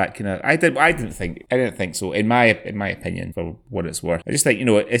as that kind of. I didn't think so. In my opinion, for what it's worth, I just think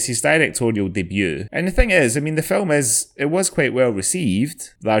it's his directorial debut. And the thing is, I mean, the film was quite well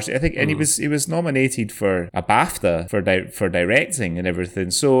received largely. I think, and he was nominated for a BAFTA for directing and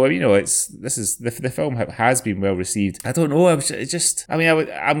everything. So the film has been well received. I don't know.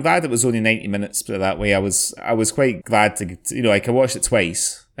 I'm glad it was only 90 minutes. Put it that way. I was quite glad to I could watch it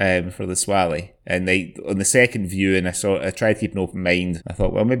twice for the Swally. And on the second viewing, I tried to keep an open mind. I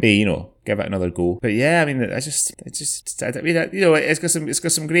thought, well, maybe give it another go. But yeah, I mean, it's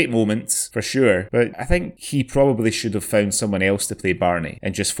got some great moments for sure. But I think he probably should have found someone else to play Barney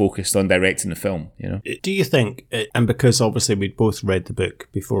and just focused on directing the film. Do you think? And because obviously we'd both read the book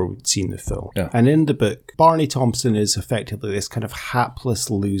before we'd seen the film, and in the book, Barney Thomson is effectively this kind of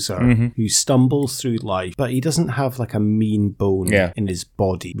hapless loser who stumbles through life, but he doesn't have like a mean bone in his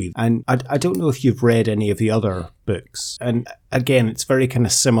body. And I don't know if you've read any of the other books. And again, it's very kind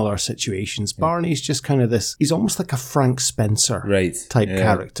of similar situations. Barney's just kind of this, he's almost like a Frank Spencer type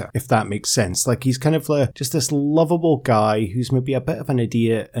character, if that makes sense. Like he's kind of just this lovable guy who's maybe a bit of an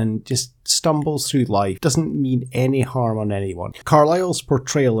idiot and just stumbles through life, doesn't mean any harm on anyone. Carlisle's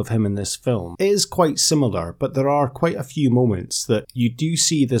portrayal of him in this film is quite similar, but there are quite a few moments that you do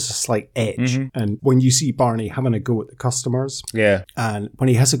see there's a slight edge. And when you see Barney having a go at the customers, and when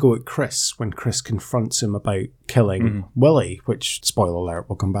he has a go at Chris, when Chris confronts him about killing Willie, which, spoiler alert,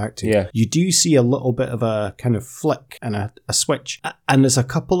 we'll come back to, you do see a little bit of a kind of flick and a switch. And there's a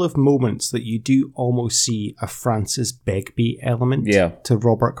couple of moments that you do almost see a Francis Begbie element to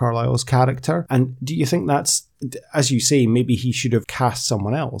Robert Carlyle's character. And do you think that's, as you say, maybe he should have cast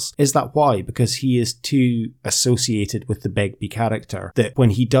someone else? Is that why? Because he is too associated with the Begbie character that when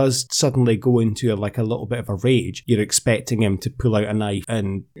he does suddenly go into a little bit of a rage, you're expecting him to pull out a knife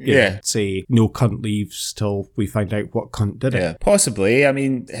and you know, say, no cunt leaves till we find out what cunt did it. Possibly. I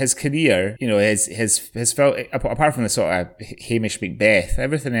mean, his career, you know, his felt, apart from the sort of Hamish Macbeth,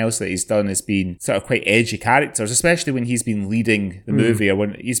 everything else that he's done has been sort of quite edgy characters, especially when he's been leading the movie, or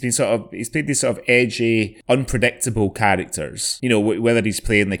when he's played these sort of edgy, unpredictable characters. You know, whether he's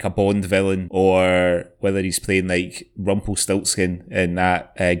playing like a Bond villain or whether he's playing like Rumpelstiltskin in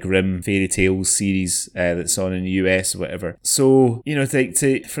that Grimm fairy tales series that's on in the US or whatever. So, you know,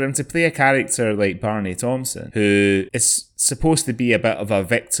 for him to play a character like Barney Thomson, who is supposed to be a bit of a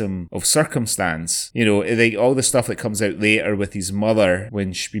victim of circumstance, you know, like all the stuff that comes out later with his mother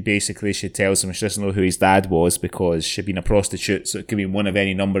when she tells him she doesn't know who his dad was because she'd been a prostitute, so it could be one of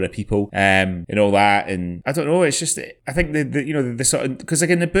any number of people, and all that. And I don't know, it's just, I think the sort of, because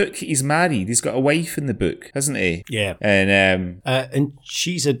like in the book he's married, he's got a wife in the book, hasn't he? And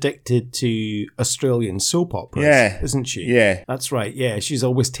she's addicted to Australian soap operas, isn't she? That's right. She's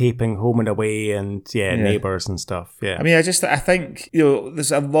always taping Home and Away and Neighbours and stuff. I mean, I think, you know,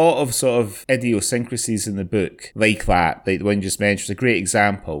 there's a lot of sort of idiosyncrasies in the book like that, like the one you just mentioned, is a great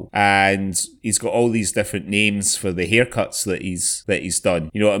example. And he's got all these different names for the haircuts that he's done.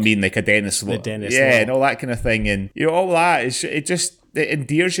 You know what I mean? Like a Dennis Law. And all that kind of thing. And, you know, all that is, it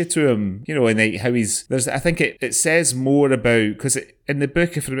endears you to him, you know, and like how I think it says more about, because in the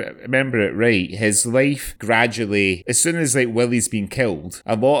book, if I remember it right, his life gradually, as soon as like Willie's been killed,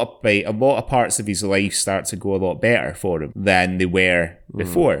 a lot of parts of his life start to go a lot better for him than they were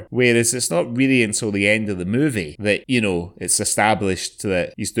before. Whereas it's not really until the end of the movie that, you know, it's established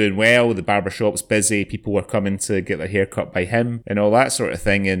that he's doing well, the barbershop's busy, people are coming to get their hair cut by him and all that sort of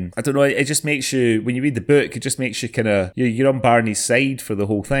thing. And I don't know, it just makes you, when you read the book, it just makes you kind of, you're on Barney's side for the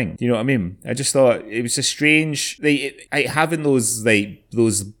whole thing. You know what I mean? I just thought it was just strange, having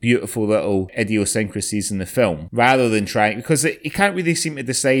those beautiful little idiosyncrasies in the film, rather than trying, because he can't really seem to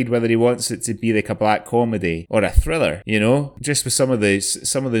decide whether he wants it to be like a black comedy or a thriller, you know, just with some of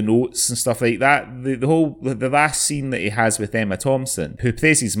the notes and stuff like that. The last scene that he has with Emma Thompson, who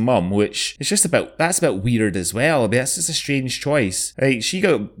plays his mum, which is just that's a bit weird as well. I mean, that's just a strange choice. Like, she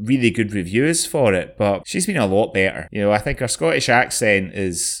got really good reviews for it, but she's been a lot better. You know, I think her Scottish accent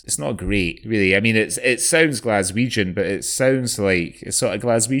it's not great, really. I mean, it sounds Glaswegian, but it sounds like it's sort of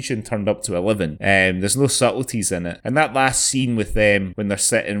Glaswegian turned up to 11. There's no subtleties in it. And that last scene with them when they're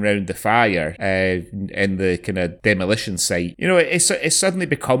sitting around the fire in the kind of demolition site, you know, it suddenly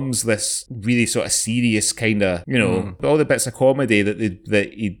becomes this really sort of serious kind of, you know, all the bits of comedy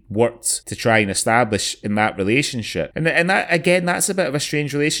that he worked to try and establish in that relationship. And that, again, that's a bit of a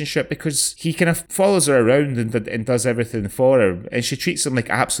strange relationship, because he kind of follows her around and does everything for her, and she treats him like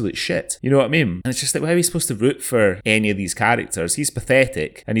absolute shit. You know what I mean? And it's just like, how are we supposed to root for any of these characters? He's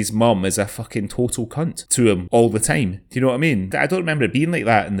pathetic, and his mum is a fucking total cunt to him all the time. Do you know what I mean? I don't remember it being like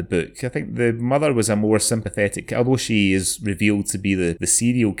that in the book. I think the mother was a more sympathetic, although she is revealed to be the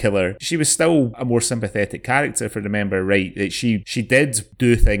serial killer, she was still a more sympathetic character, if I remember right. That she did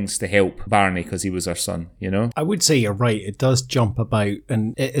do things to help Barney because he was her son, you know? I would say you're right. It does jump about,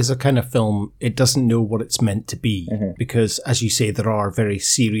 and it is a kind of film, it doesn't know what it's meant to be, because, as you say, there are very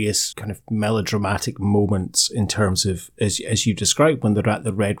serious kind of melodramatic moments in terms of, as you described, when they're at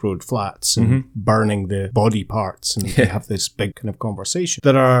the Red Road Flats and burning the body parts, and they have this big kind of conversation.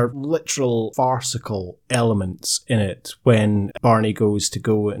 There are literal farcical elements in it when Barney goes to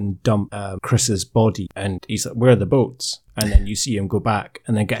go and dump Chris's body, and he's like, where are the boats? And then you see him go back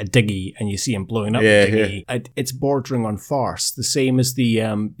and then get a diggy, and you see him blowing up the diggy. It's bordering on farce. The same as the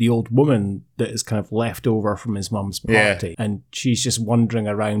old woman that is kind of left over from his mum's party. And she's just wandering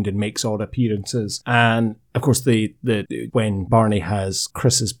around and makes odd appearances. And of course, when Barney has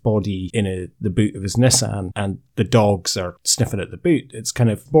Chris's body in the boot of his Nissan and the dogs are sniffing at the boot, it's kind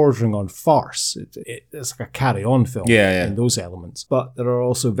of bordering on farce. It's like a carry-on film in those elements. But there are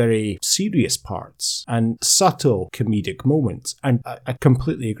also very serious parts and subtle comedic moments. And I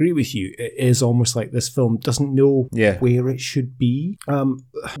completely agree with you. It is almost like this film doesn't know where it should be.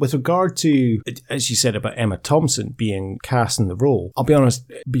 With regard to, as you said about Emma Thompson being cast in the role, I'll be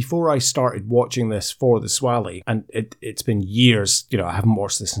honest, before I started watching this for the Swally, and it's been years, I haven't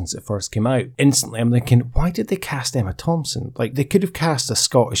watched this since it first came out, instantly I'm thinking, why did they cast Emma Thompson? Like, they could have cast a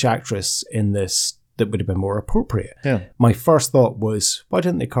Scottish actress in this that would have been more appropriate. Yeah. My first thought was, why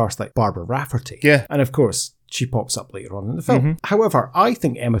didn't they cast like Barbara Rafferty? Yeah. And of course, she pops up later on in the film. However, I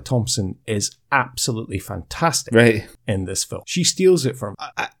think Emma Thompson is absolutely fantastic in this film. She steals it from...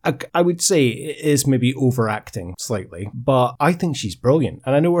 I would say it is maybe overacting slightly, but I think she's brilliant.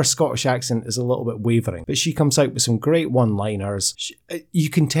 And I know her Scottish accent is a little bit wavering, but she comes out with some great one-liners. You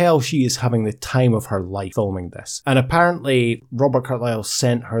can tell she is having the time of her life filming this. And apparently, Robert Carlyle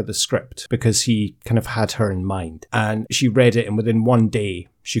sent her the script because he kind of had her in mind. And she read it, and within one day,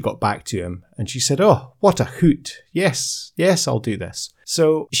 she got back to him and she said, "Oh, what a hoot. Yes, I'll do this."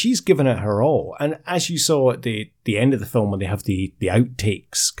 So she's given it her all. And as you saw at the end of the film when they have the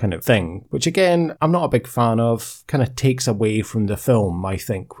outtakes kind of thing, which again, I'm not a big fan of, kind of takes away from the film, I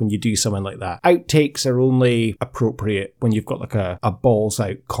think, when you do something like that. Outtakes are only appropriate when you've got like a balls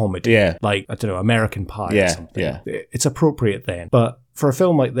out comedy. Like, I don't know, American Pie or something. It's appropriate then. But for a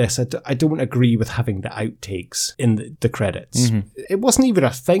film like this, I don't agree with having the outtakes in the credits. It wasn't even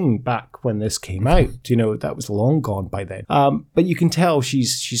a thing back when this came out. That was long gone by then. But you can tell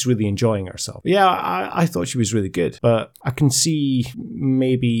she's really enjoying herself. Yeah, I thought she was really good, but I can see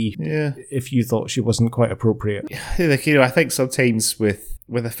maybe if you thought she wasn't quite appropriate. I think sometimes with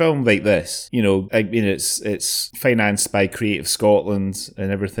a film like this, I mean, it's financed by Creative Scotland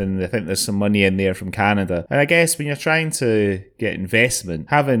and everything. I think there's some money in there from Canada. And I guess when you're trying to get investment,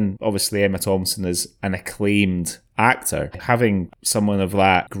 having obviously Emma Thompson as an acclaimed actor, having someone of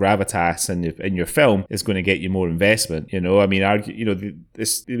that gravitas in your film is going to get you more investment. I mean,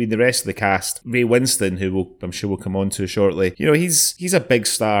 the rest of the cast, Ray Winstone, who I'm sure we'll come on to shortly, he's a big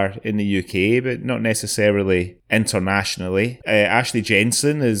star in the UK, but not necessarily internationally. Ashley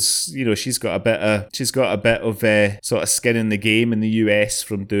Jensen is, she's got a bit of sort of skin in the game in the US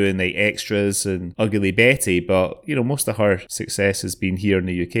from doing like extras and Ugly Betty, but most of her success has been here in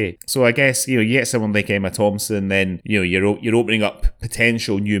the UK. So I guess you get someone like Emma Thompson, then you're opening up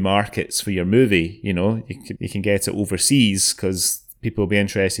potential new markets for your movie. You can get it overseas because people will be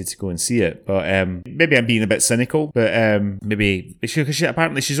interested to go and see it. But maybe I'm being a bit cynical, but maybe because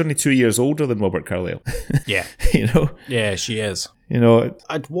apparently she's only 2 years older than Robert Carlyle. Yeah. Yeah, she is.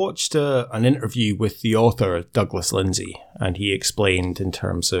 I'd watched an interview with the author, Douglas Lindsay, and he explained in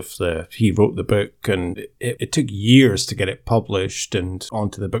terms of he wrote the book, and it took years to get it published and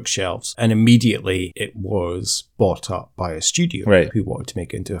onto the bookshelves. And immediately it was bought up by a studio who wanted to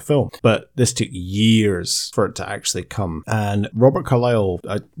make it into a film. But this took years for it to actually come. And Robert Carlyle,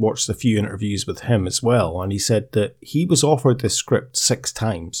 I watched a few interviews with him as well, and he said that he was offered this script 6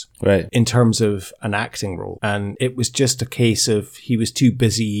 times in terms of an acting role. And it was just a case of he was too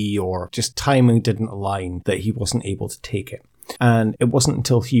busy or just timing didn't align that he wasn't able to take it. And it wasn't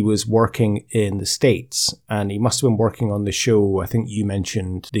until he was working in the States, and he must have been working on the show, I think you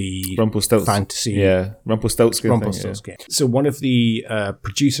mentioned the fantasy. Yeah, Rumpelstiltskin. So one of the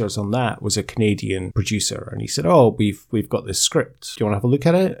producers on that was a Canadian producer, and he said, "Oh, we've got this script. Do you want to have a look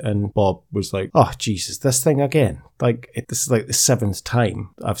at it?" And Bob was like, "Oh, Jesus, this thing again. This is like the 7th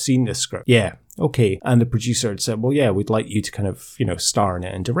time I've seen this script." Yeah. Okay. And the producer had said, "Well, yeah, we'd like you to kind of, star in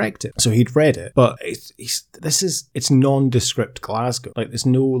it and direct it." So he'd read it, but it's nondescript Glasgow. Like, there's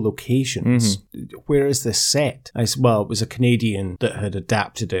no locations. Where is this set? I said, well, it was a Canadian that had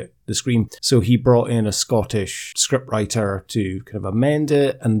adapted it, the screen. So he brought in a Scottish scriptwriter to kind of amend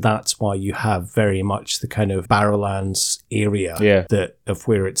it, and that's why you have very much the kind of Barrowlands area of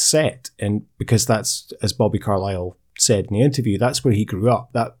where it's set. And because that's, as Bobby Carlyle said in the interview, that's where he grew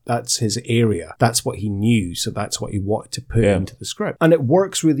up. That's his area. That's what he knew. So that's what he wanted to put into the script. And it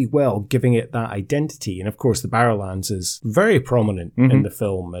works really well, giving it that identity. And of course, the Barrowlands is very prominent in the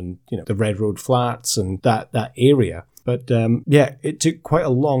film, and the Red Road Flats and that area. But yeah, it took quite a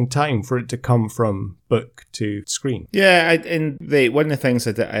long time for it to come from book to screen. Yeah, one of the things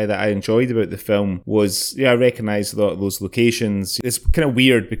that I enjoyed about the film was, I recognised a lot of those locations. It's kind of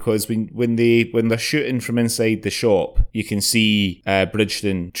weird because when they're shooting from inside the shop, you can see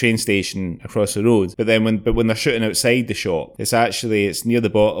Bridgeton train station across the road. But then when they're shooting outside the shop, it's near the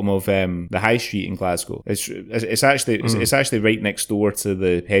bottom of the high street in Glasgow. It's actually right next door to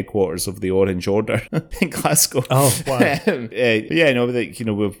the headquarters of the Orange Order in Glasgow. Oh wow! I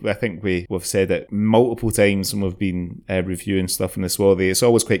think we've said it multiple times when we've been reviewing stuff in the Swarthy. It's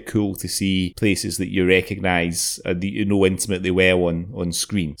always quite cool to see places that you recognise that you know intimately well on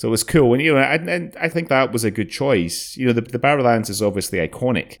screen. So it was cool, and I think that was a good choice. The Barrowlands is obviously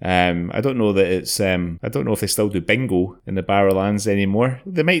iconic. I don't know that it's I don't know if they still do bingo in the Barrowlands anymore.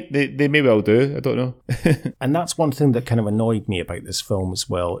 They may well do. I don't know. And that's one thing that kind of annoyed me about this film as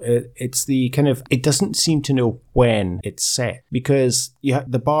well. It's the kind of, it doesn't seem to know when it's set, because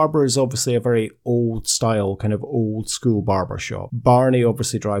the barber is obviously a very old style, kind of old school barber shop. Barney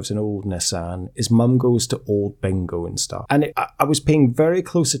obviously drives an old Nissan. His mum goes to old bingo and stuff. And I was paying very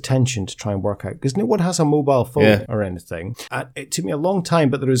close attention to try and work out, because no one has a mobile phone or anything. And it took me a long time,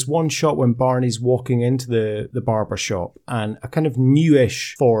 but there is one shot when Barney's walking into the barber shop and a kind of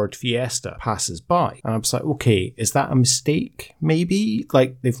newish Ford Fiesta passes by. And I was like, okay, is that a mistake? Maybe?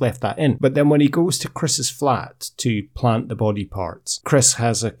 Like, they've left that in. But then when he goes to Chris's flat to plant the body parts, Chris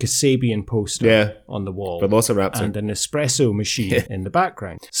has a Kasabian poster on the wall Velociraptor and an espresso machine in the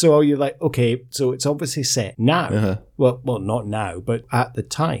background. So you're like, okay, so it's obviously set now. Well, not now, but at the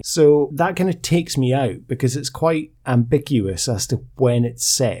time. So that kind of takes me out, because it's quite ambiguous as to when it's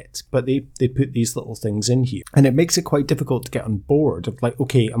set, but they put these little things in here, and it makes it quite difficult to get on board of like,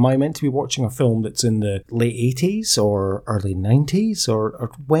 okay, am I meant to be watching a film that's in the late 80s or early 90s,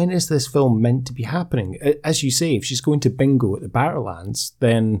 or when is this film meant to be happening? As you say, if she's going to bingo at the Barrowlands,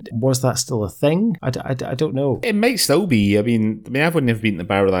 then was that still a thing? I don't know. It might still be. I mean, I wouldn't have been to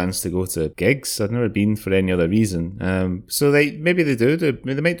the Barrowlands to go to gigs. I've never been for any other reason. So maybe they do.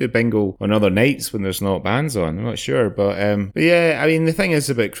 They might do bingo on other nights when there's not bands on. I'm not sure, but yeah. I mean, the thing is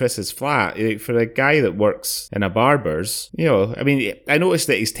about Chris's flat, for a guy that works in a barber's, I noticed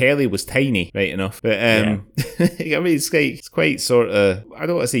that his telly was tiny, right enough, but I mean, it's quite sort of, I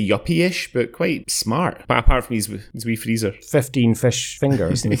don't want to say yuppie-ish, but quite smart. But apart from his wee freezer, 15 fish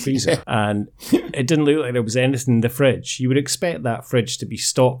fingers in the freezer, and it didn't look like there was anything in the fridge. You would expect that fridge to be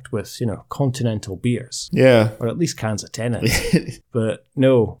stocked with, continental beers, or at least cans of Tennent's. But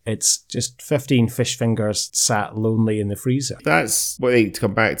no, it's just 15 fish fingers sat lonely in the freezer. That's what to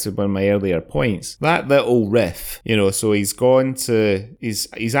come back to one of my earlier points. That little riff, so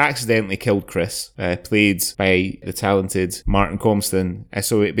he's accidentally killed Chris, played by the talented Martin Compston.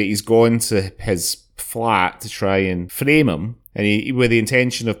 But he's gone to his flat to try and frame him, and he with the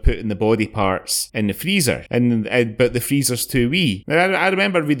intention of putting the body parts in the freezer, but the freezer's too wee. And I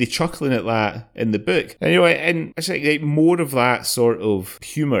remember really chuckling at that in the book. And it's like more of that sort of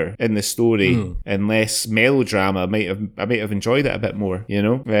humour in the story and less melodrama. I might have enjoyed it a bit more,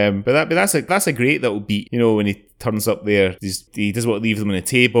 But that's a great little beat, when he turns up there. He doesn't want to leave them on the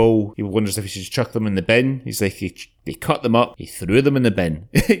table. He wonders if he should chuck them in the bin. He's like, he cut them up, he threw them in the bin.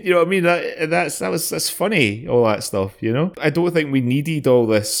 You know what I mean? That's funny, all that stuff, I don't think we needed all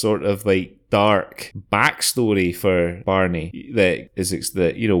this sort of like dark backstory for Barney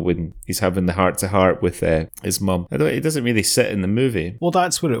when he's having the heart-to-heart with his mum. It doesn't really sit in the movie. Well,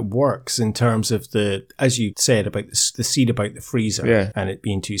 that's where it works in terms of as you said about the scene about the freezer and it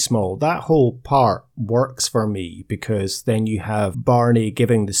being too small. That whole part works for me, because then you have Barney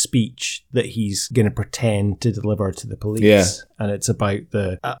giving the speech that he's going to pretend to deliver to the police. And it's about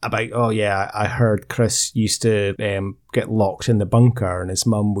I heard Chris used to get locked in the bunker, and his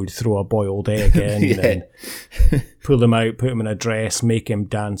mum would throw a boiled egg in and pull him out, put him in a dress, make him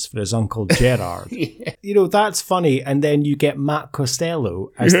dance for his Uncle Gerard. That's funny. And then you get Matt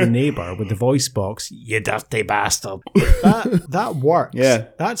Costello as the neighbour with the voice box. You dirty bastard. That works. Yeah.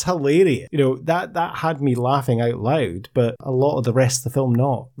 That's hilarious. That had me laughing out loud, but a lot of the rest of the film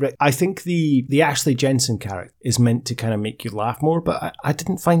not. I think the Ashley Jensen character is meant to kind of make you laugh more, but I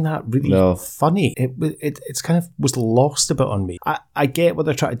didn't find that really funny. It's kind of was lost a bit on me. I get what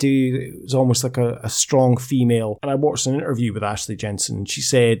they're trying to do. It was almost like a strong female. And I watched an interview with Ashley Jensen, and she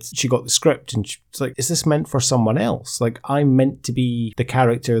said she got the script and she's like, is this meant for someone else? Like, I'm meant to be the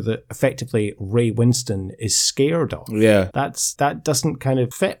character that effectively Ray Winston is scared of. Yeah. That doesn't kind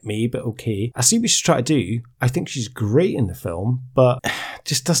of fit me, but okay. I see what she's trying to do. I think she's great in the film, but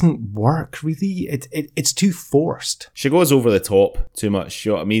just doesn't work, really. It's too forced. She goes over the top too much,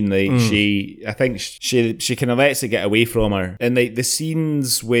 you know what I mean? Like, I think she kind of lets it get away from her. And like the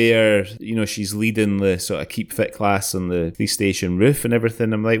scenes where, you know, she's leading the sort of keep fit class on the police station roof and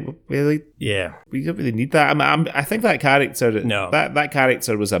everything, I'm like, really? Yeah. We don't really need that. I think that character, that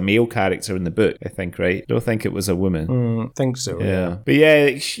character was a male character in the book, I think, right? I don't think it was a woman. I think so, yeah. But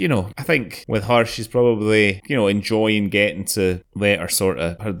yeah, you know, I think with her, she's probably, you know, enjoying getting to let her sort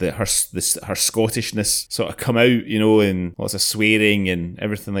of, her Scottishness sort of come out, you know, and lots of swearing and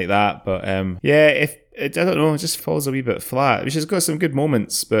everything like that. But yeah, I don't know, it just falls a wee bit flat. Which has got some good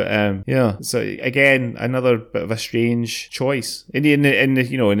moments, but yeah. So again, another bit of a strange choice. And you know,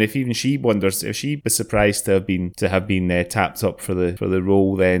 and if even she wonders if she was surprised to have been tapped up for the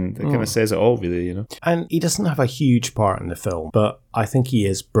role, then it kind of says it all, really, you know. And he doesn't have a huge part in the film, but I think he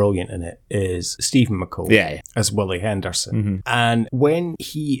is brilliant in it. Is Stephen McCall as Willie Henderson, and when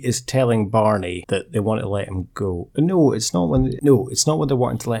he is telling Barney that they want to let him go. No, it's not when they're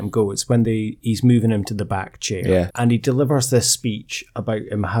wanting to let him go. It's when he's moving him to the back chair, and he delivers this speech about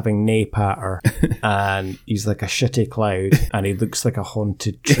him having nae patter, and he's like a shitty cloud, and he looks like a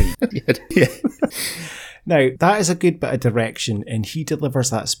haunted tree. Yeah. Now, that is a good bit of direction, and he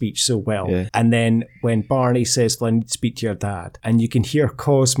delivers that speech so well. Yeah. And then when Barney says, well, I need to speak to your dad, and you can hear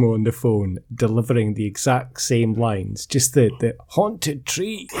Cosmo on the phone delivering the exact same lines, just the haunted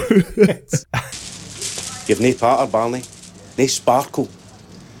tree. You've nae patter, Barney. Nae sparkle.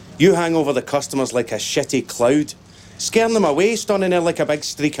 You hang over the customers like a shitty cloud, scaring them away, standing there like a big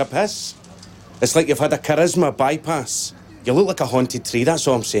streak of piss. It's like you've had a charisma bypass. You look like a haunted tree, that's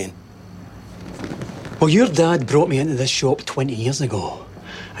all I'm saying. Well, your dad brought me into this shop 20 years ago.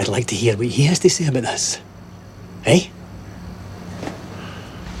 I'd like to hear what he has to say about this. Eh?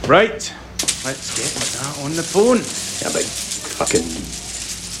 Right. Let's get that on the phone. Yeah, big fucking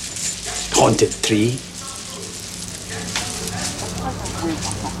haunted tree.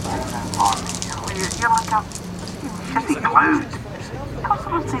 You're like a shitty cloud.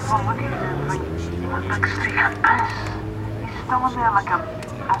 Customers take one look at you and think, you're a big streak of piss. He's still in there like a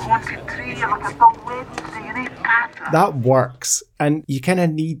haunted tree, like a dog Wednesday, you need patter. That works, and you kind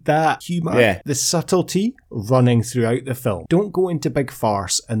of need that humour, the subtlety running throughout the film. Don't go into big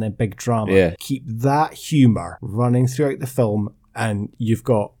farce and then big drama. Yeah. Keep that humour running throughout the film, and you've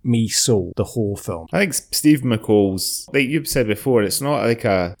got me sold the whole film. I think Steve McCall's, like you've said before, it's not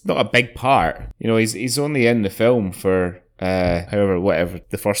a big part. You know, he's only in the film for whatever,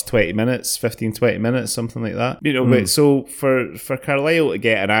 the first 20 minutes, 15, 20 minutes, something like that. You know, but so for Carlyle to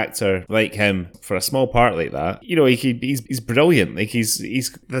get an actor like him for a small part like that, you know, he's brilliant. Like he's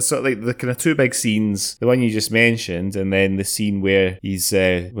the sort of like the kind of two big scenes, the one you just mentioned, and then the scene where he's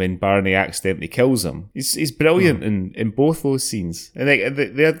when Barney accidentally kills him. He's brilliant in both those scenes. And like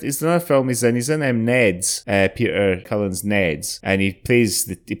there's another film he's in Ned's, Peter Cullen's Ned's, and he plays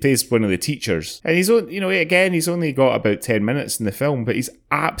one of the teachers. And he's only got about 10 minutes in the film, but he's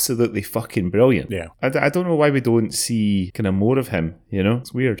absolutely fucking brilliant. Yeah. I don't know why we don't see kind of more of him, you know?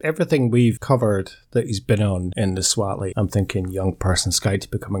 It's weird. Everything we've covered that he's been on in the SWAT League, I'm thinking Young Person's Guide to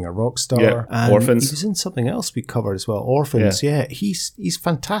Becoming a Rock Star. Yeah. And Orphans. he was in something else we covered as well. Orphans, yeah. He's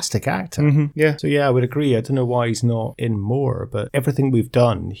fantastic actor. Mm-hmm. Yeah. So yeah, I would agree. I don't know why he's not in more, but everything we've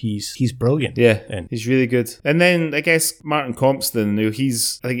done, he's brilliant. Yeah, he's really good. And then I guess Martin Compston,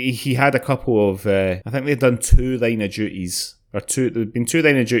 he had a couple of, I think they'd done 2 Line of Duties. There'd been 2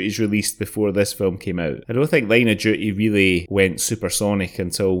 Line of Duties released before this film came out. I don't think Line of Duty really went supersonic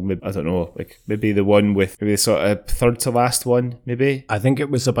until, maybe the one with maybe the sort of third to last one, maybe. I think it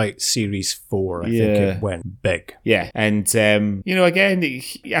was about series 4. I think it went big. Yeah, and again,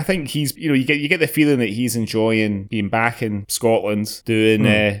 I think he's, you get the feeling that he's enjoying being back in Scotland, doing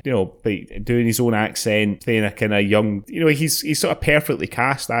doing his own accent, playing a kind of young, he's sort of perfectly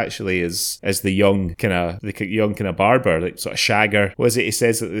cast actually as the young kind of barber, like sort of shagger. What is it he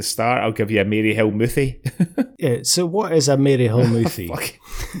says at the start? I'll give you a Maryhill Mouthie. Yeah, so what is a Maryhill Mouthie?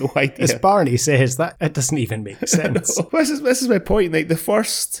 No idea. As Barney says, that it doesn't even make sense. This is my point. Like the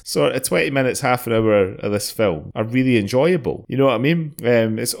first sort of 20 minutes, half an hour of this film are really enjoyable. You know what I mean?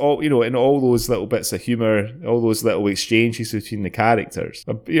 It's all, in all those little bits of humour, all those little exchanges between the characters,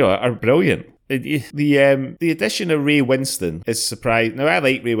 are brilliant. The addition of Ray Winston is surprising. Now, I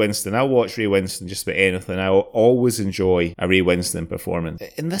like Ray Winston. I'll watch Ray Winston just about anything. I'll always enjoy a Ray Winston performance.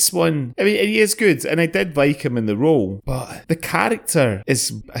 In this one, I mean, he is good, and I did like him in the role, but the character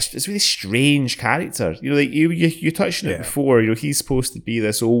is a really strange character. You know, like you touched on it before. You know, he's supposed to be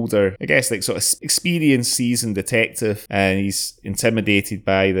this older, I guess, like sort of experienced, seasoned detective, and he's intimidated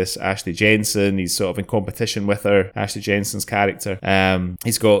by this Ashley Jensen. He's sort of in competition with her, Ashley Jensen's character.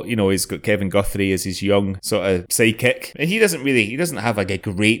 He's got Kevin Guthrie as his young sort of sidekick, and he doesn't have like a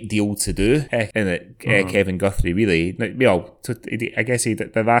great deal to do in it. Kevin Guthrie, really. Well, I guess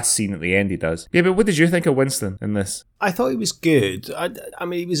the last scene at the end he does. Yeah, but what did you think of Winston in this? I thought he was good. I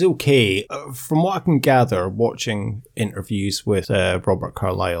mean, he was okay. From what I can gather, watching interviews with Robert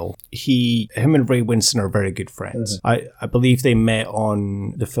Carlyle, him and Ray Winston are very good friends. I believe they met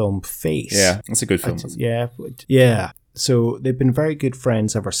on the film Face. Yeah, it's a good film. Yeah. So they've been very good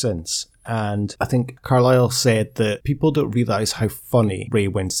friends ever since. And I think Carlyle said that people don't realise how funny Ray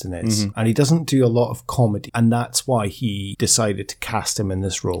Winston is. And he doesn't do a lot of comedy. And that's why he decided to cast him in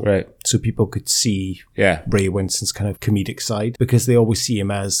this role. Right. So people could see Ray Winston's kind of comedic side, because they always see him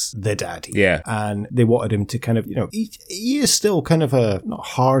as the daddy. Yeah. And they wanted him to kind of, he is still kind of a, not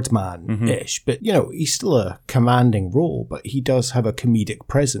hard man-ish, but, he's still a commanding role, but he does have a comedic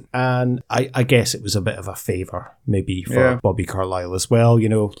presence. And I guess it was a bit of a favour, maybe, for Bobby Carlyle as well.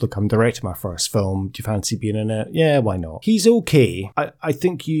 Look, I'm directing my first film. Do you fancy being in it? Yeah, why not? He's okay. I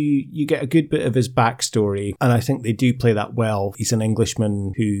think you get a good bit of his backstory, and I think they do play that well. He's an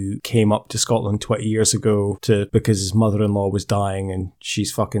Englishman who came up to Scotland 20 years ago because his mother-in-law was dying and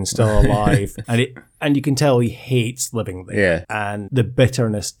she's fucking still alive. And you can tell he hates living there. Yeah. And the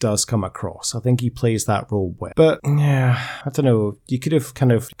bitterness does come across. I think he plays that role well. But, yeah, I don't know. You could have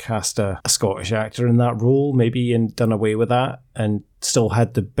kind of cast a Scottish actor in that role, maybe, and done away with that, and still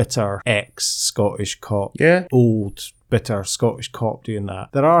had the bitter ex-Scottish cop. Yeah. Old, bitter Scottish cop doing that.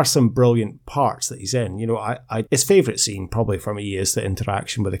 There are some brilliant parts that he's in. His favourite scene probably for me is the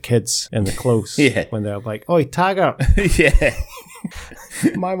interaction with the kids in the close. When they're like, "Oi, Taggart." Yeah.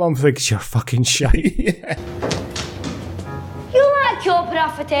 My mum thinks you're fucking shite. You like chopping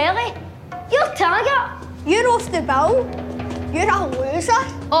off a telly? You're Taggart. You're off the bill. You're a loser.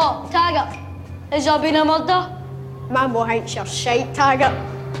 Oh, Taggart. Has there been a murder? Mamma thinks you're shite, Taggart.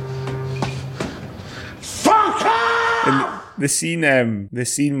 Fuck And the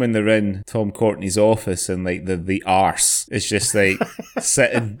scene when they're in Tom Courtenay's office and like the arse is just like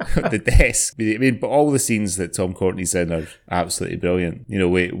sitting at the desk. I mean, but all the scenes that Tom Courtenay's in are absolutely brilliant.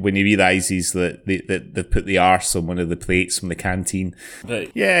 When he realises that they put the arse on one of the plates from the canteen.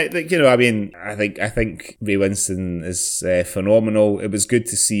 But yeah, I think Ray Winston is phenomenal. It was good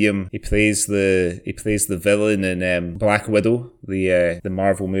to see him. He plays the villain in Black Widow, the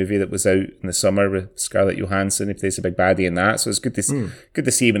Marvel movie that was out in the summer with Scarlett Johansson. He plays a big baddie in that, so it's good to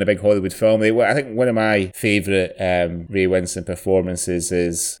see him in a big Hollywood film. I think one of my favourite Ray Winston performances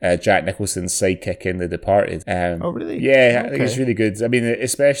is Jack Nicholson's sidekick in The Departed. Oh, really? Yeah, I think it's really good. I mean,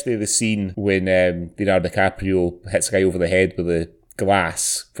 especially the scene when Leonardo DiCaprio hits a guy over the head with a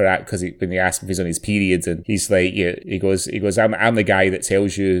glass for that, because when they ask him if he's on his periods, and he's like, he goes, I'm the guy that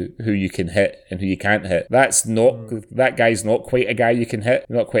tells you who you can hit and who you can't hit. That guy's not quite a guy you can hit,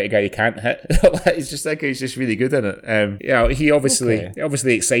 not quite a guy you can't hit. It's just that guy's just really good in it. He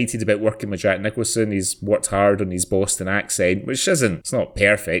obviously excited about working with Jack Nicholson. He's worked hard on his Boston accent, which it's not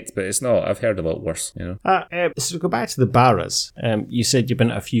perfect, but it's not. I've heard a lot worse. So to go back to the Barras, you said you've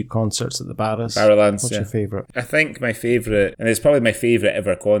been at a few concerts at the Barras. Barrowlands. What's your favourite? I think my favourite, and it's probably my favourite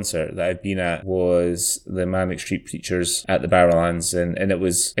ever concert that I've been at, was the Manic Street Preachers at the Barrowlands, and it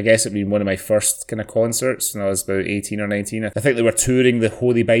was, I guess, it'd been one of my first kind of concerts when I was about 18 or 19. I think they were touring the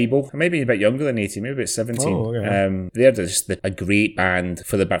Holy Bible. I might be a bit younger than 18, maybe about 17. Oh, okay. They're just a great band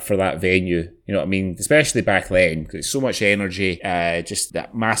for that venue. You know what I mean? Especially back then, because it's so much energy, just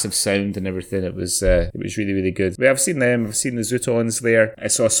that massive sound and everything. It was really, really good. But I've seen them. I've seen the Zootons there. I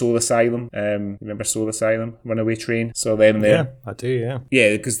saw Soul Asylum. Remember Soul Asylum? Runaway Train. Saw them there. Yeah, I do. Yeah.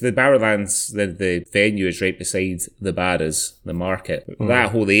 Yeah, because the Barrowlands, the venue is right beside the Barras, the market.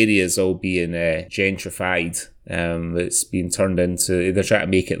 That whole area is all being gentrified. It's being turned into, they're trying to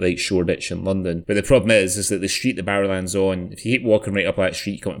make it like Shoreditch in London, but the problem is that the street the Barrowlands on, if you keep walking right up that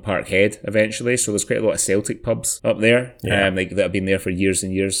street, you come to Parkhead eventually, so there's quite a lot of Celtic pubs up there, that have been there for years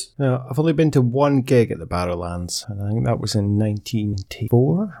and years. Now, I've only been to one gig at the Barrowlands, and I think that was in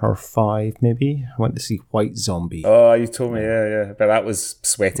 1994 or 5 maybe. I went to see White Zombie. Oh, you told me, yeah, but that was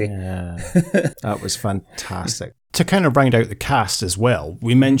sweaty. Yeah, that was fantastic. To kind of round out the cast as well,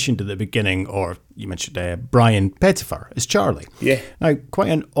 we mentioned at the beginning, or you mentioned Brian Pettifer as Charlie. Yeah. Now, quite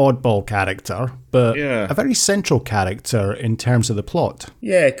an oddball character, but Yeah. a very central character in terms of the plot.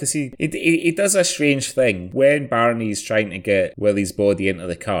 Yeah, because he does a strange thing. When Barney's trying to get Willie's body into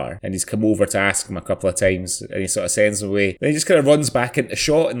the car, and he's come over to ask him a couple of times, and he sort of sends him away, then he just kind of runs back into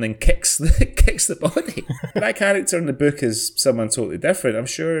shot and then kicks the body. That character in the book is someone totally different. I'm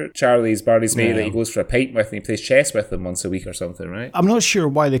sure Charlie's Barney's mate that he goes for a pint with and he plays chess with him once a week or something, right? I'm not sure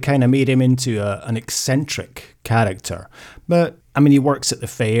why they kind of made him into an eccentric character, but I mean, he works at the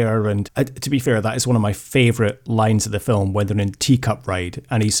fair, and to be fair, that is one of my favourite lines of the film when they're in Teacup Ride,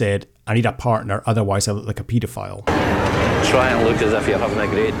 and he said, "I need a partner, otherwise I look like a paedophile." Try and look as if you're having a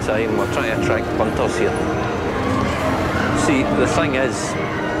great time. We're trying to attract punters here. See, the thing is,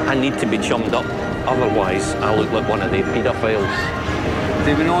 I need to be chummed up, otherwise I look like one of the paedophiles.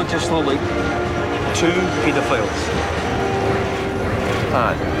 Do we not just look like 2 paedophiles?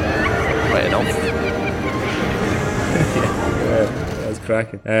 Right enough. That was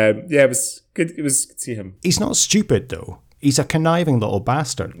cracking. Yeah, it was good. It was good to see him. He's not stupid, though. He's a conniving little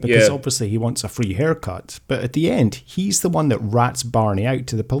bastard, because obviously he wants a free haircut. But at the end, he's the one that rats Barney out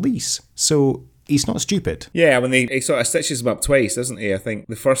to the police. So he's not stupid. Yeah, when he sort of stitches him up twice, doesn't he? I think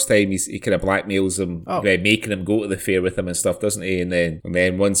the first time he kind of blackmails him, making him go to the fair with him and stuff, doesn't he? And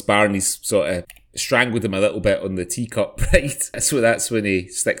then once Barney's sort of strangled him a little bit on the teacup, right? So that's when he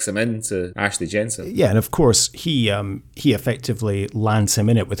sticks him into Ashley Jensen. Yeah, and of course he effectively lands him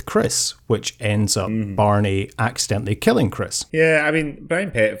in it with Chris, which ends up Barney accidentally killing Chris. Yeah, I mean,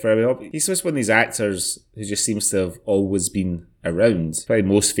 Brian Pettifer, he's just one of these actors who just seems to have always been around. Probably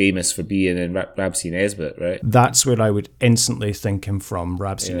most famous for being in Rabsy Nesbitt, right? That's where I would instantly think him from,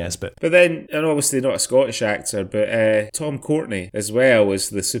 Rabsy Nesbitt. But then, and obviously not a Scottish actor, but Tom Courtenay as well as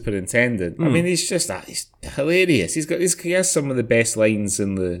the superintendent. I mean, he's hilarious. He has some of the best lines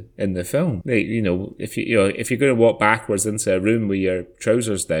in the film. Like, if you're going to walk backwards into a room with your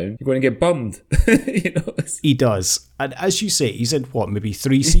trousers down, you're going to get bummed. He does. And as you say, he's in maybe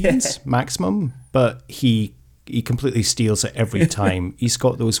 3 scenes maximum, but he completely steals it every time. He's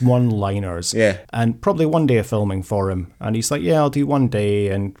got those one-liners. Yeah. And probably one day of filming for him. And he's like, I'll do one day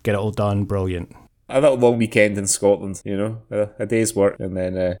and get it all done. Brilliant. A little long weekend in Scotland, a day's work and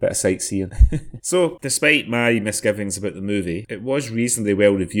then a bit of sightseeing. So, despite my misgivings about the movie, it was reasonably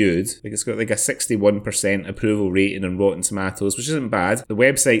well reviewed. It's got a 61% approval rating on Rotten Tomatoes, which isn't bad. The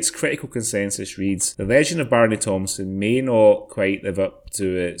website's critical consensus reads, "The Legend of Barney Thomson may not quite live up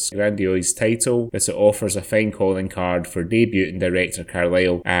to its grandiose title, but it offers a fine calling card for debuting director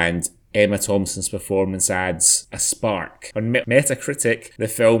Carlyle, and Emma Thompson's performance adds a spark." On Metacritic, the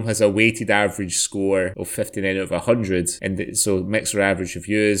film has a weighted average score of 59 out of 100, and so mixed or average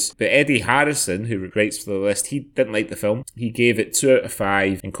reviews. But Eddie Harrison, who writes for the list, he didn't like the film. He gave it 2 out of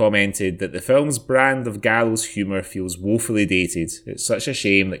 5 and commented that the film's brand of gallows humour feels woefully dated. It's such a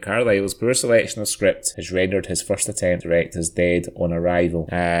shame that Carlyle's poor selection of script has rendered his first attempt direct as dead on arrival.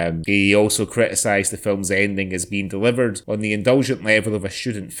 He also criticised the film's ending as being delivered on the indulgent level of a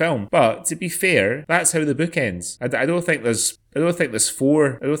student film. But to be fair, that's how the book ends. I don't think there's the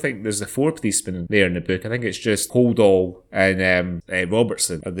 4 policemen there in the book. I think it's just Holdall and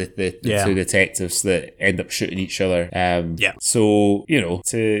Robertson are the 2 detectives that end up shooting each other. So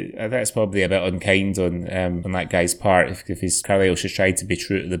that's probably a bit unkind on that guy's part if Carlyle's just tried to be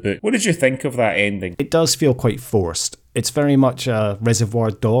true to the book. What did you think of that ending? It does feel quite forced. It's very much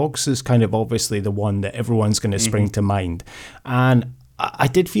Reservoir Dogs is kind of obviously the one that everyone's going to spring to mind, and I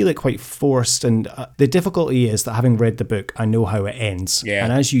did feel it quite forced, and the difficulty is that having read the book, I know how it ends. Yeah.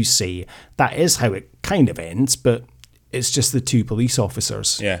 And as you say, that is how it kind of ends, but it's just the 2 police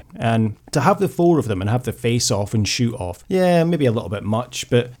officers. Yeah. And to have the 4 of them and have the face off and shoot off, maybe a little bit much,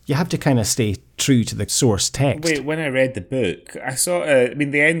 but you have to kind of stay true to the source text. Wait, when I read the book, I saw,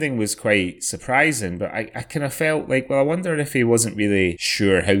 the ending was quite surprising, but I kind of felt like, I wonder if he wasn't really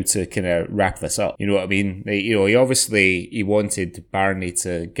sure how to kind of wrap this up. You know what I mean? Like, he wanted Barney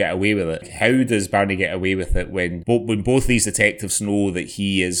to get away with it. How does Barney get away with it when both these detectives know that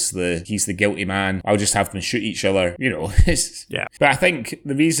he's the guilty man? I'll just have them shoot each other, Yeah. But I think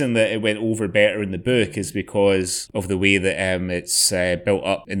the reason that it went over better in the book is because of the way that it's built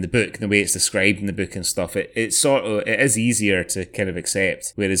up in the book, and the way it's described in the book and stuff. It is easier to kind of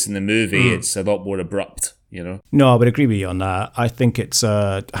accept, whereas in the movie it's a lot more abrupt. No, I would agree with you on that. I think it's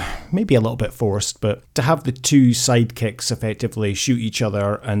maybe a little bit forced, but to have the 2 sidekicks effectively shoot each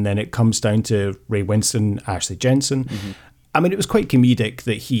other, and then it comes down to Ray Winston, Ashley Jensen. I mean, it was quite comedic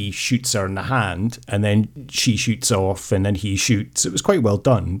that he shoots her in the hand and then she shoots off and then he shoots. It was quite well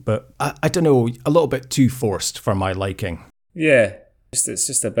done, but I don't know, a little bit too forced for my liking. Yeah. It's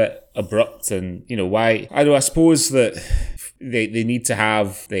just a bit abrupt, and why? I suppose that they need to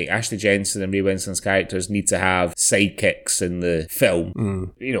have Ashley Jensen and Ray Winston's characters need to have sidekicks in the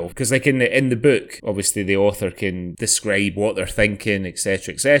film, because like in the book, obviously the author can describe what they're thinking,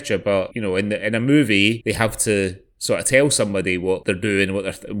 etc., etc. But in a movie, they have to sort of tell somebody what they're doing,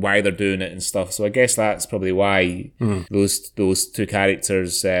 why they're doing it and stuff. So I guess that's probably why those two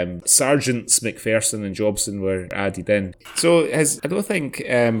characters, Sergeants McPherson and Jobson, were added in. So I don't think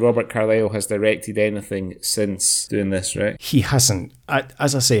Robert Carlyle has directed anything since doing this, right? He hasn't.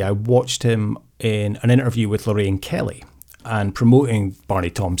 As I say, I watched him in an interview with Lorraine Kelly and promoting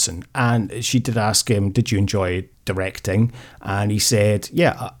Barney Thomson, and she did ask him, did you enjoy directing? And he said,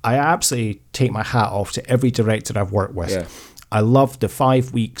 yeah, I absolutely take my hat off to every director I've worked with. Yeah. I loved the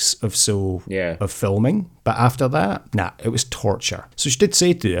 5 weeks of filming, but after that, it was torture. So she did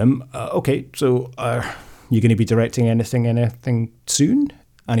say to him, okay, so you going to be directing anything soon?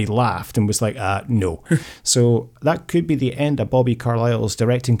 And he laughed and was like, no. So that could be the end of Bobby Carlyle's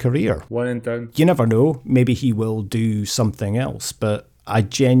directing career. One and done. You never know. Maybe he will do something else. But I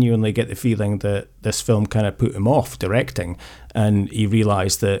genuinely get the feeling that this film kind of put him off directing, and he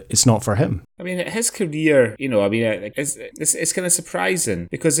realised that it's not for him. I mean, his career, it's kind of surprising,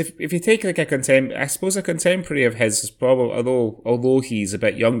 because if you take like a contemporary of his is probably, although he's a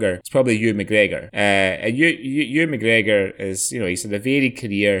bit younger, it's probably Ewan McGregor. And Ewan McGregor is, he's had a varied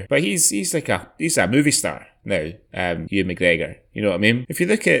career, but he's a movie star now, Ewan McGregor. You know what I mean? If you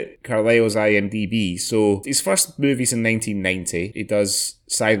look at Carlyle's IMDb, so his first movie's in 1990. He does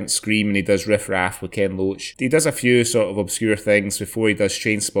Silent Scream and he does Riff Raff with Ken Loach. He does a few sort of obscure things before he does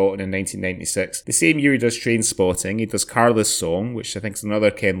Trainspotting in 1996. The same year he does Trainspotting, he does Carla's Song, which I think is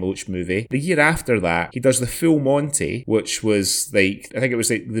another Ken Loach movie. The year after that, he does The Full Monty, which was I think it was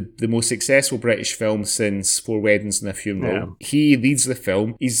the most successful British film since Four Weddings and a Funeral. Yeah. He leads the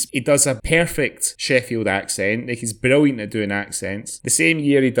film. He does a perfect Sheffield accent. He's brilliant at doing accents. The same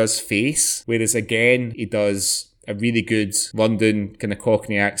year he does Face, whereas again he does a really good London kind of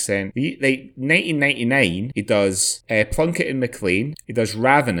Cockney accent. 1999, he does Plunkett and McLean. He does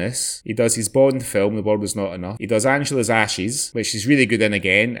Ravenous. He does his Bond film, The World Was Not Enough. He does Angela's Ashes, which he's really good in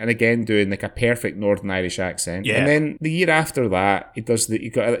again, and again doing like a perfect Northern Irish accent. Yeah. And then the year after that,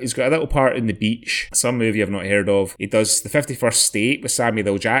 he's got a little part in The Beach, some movie I've not heard of. He does The 51st State with Samuel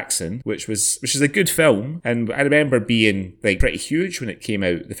L. Jackson, which is a good film, and I remember being like pretty huge when it came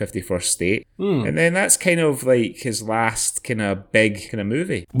out, The 51st State. And then that's kind of like his last kind of big kind of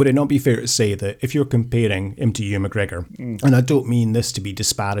movie. Would it not be fair to say that if you're comparing him to Ewan McGregor, and I don't mean this to be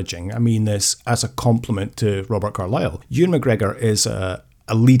disparaging, I mean this as a compliment to Robert Carlyle, Ewan McGregor is a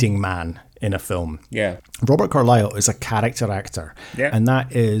leading man in a film. Yeah. Robert Carlyle is a character actor. Yeah. And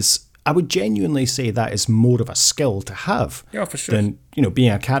that is, I would genuinely say that is more of a skill to have for sure. than, being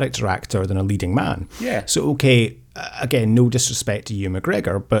a character actor than a leading man. Yeah. So, okay, again, no disrespect to Ewan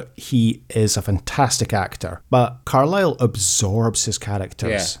McGregor, but he is a fantastic actor. But Carlyle absorbs his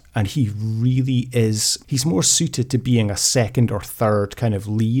characters, and he really is, he's more suited to being a second or third kind of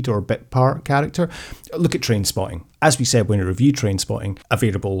lead or bit part character. Look at Trainspotting. As we said when we reviewed Trainspotting,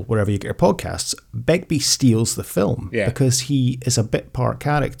 available wherever you get your podcasts, Begbie steals the film because he is a bit part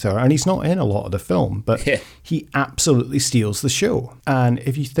character, and he's not in a lot of the film, but he absolutely steals the show. And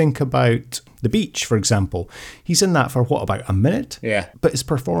if you think about The Beach, for example, he's in that for about a minute? Yeah. But his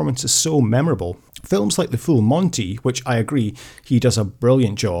performance is so memorable. Films like The Full Monty, which I agree, he does a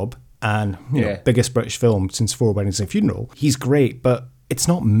brilliant job, and biggest British film since Four Weddings and a Funeral. He's great, but it's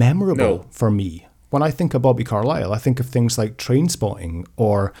not memorable for me. When I think of Bobby Carlyle, I think of things like Trainspotting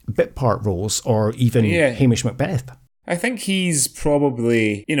or bit part roles or even Hamish Macbeth. I think he's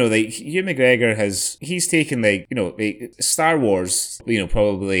probably, like Ewan McGregor he's taken like Star Wars,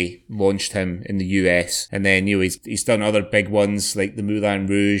 probably launched him in the US, and then he's done other big ones like the Moulin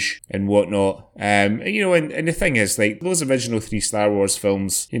Rouge and whatnot. And the thing is, like, those original 3 Star Wars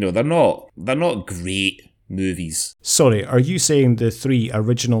films, they're not great movies. Sorry, are you saying the 3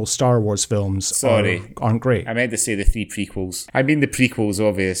 original Star Wars films aren't great? I meant to say the 3 prequels. I mean the prequels,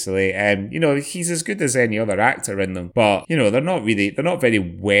 obviously. He's as good as any other actor in them, but they're not very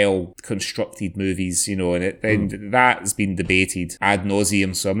well constructed movies, and that's been debated ad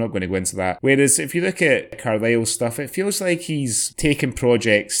nauseum, so I'm not going to go into that. Whereas if you look at Carlyle's stuff, it feels like he's taken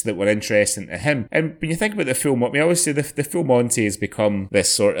projects that were interesting to him. And when you think about the film, I always say the Full Monty has become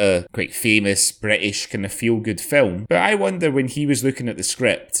this sort of quite famous British kind of feel-good film. But I wonder when he was looking at the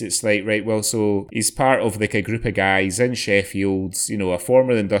script, it's like, right, well, so he's part of like a group of guys in Sheffield, you know, a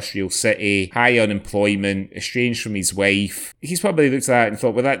former industrial city, high unemployment, estranged from his wife. He's probably looked at that and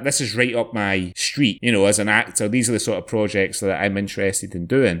thought, well, this is right up my street, you know, as an actor. These are the sort of projects that I'm interested in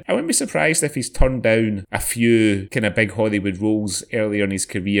doing. I wouldn't be surprised if he's turned down a few kind of big Hollywood roles earlier in his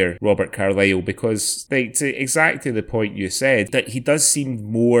career, Robert Carlyle, because like to exactly the point you said, that he does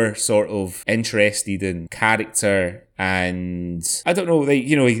seem more sort of interested in character. And I don't know, like,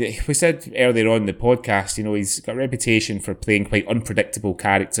 you know, we said earlier on in the podcast, you know, he's got a reputation for playing quite unpredictable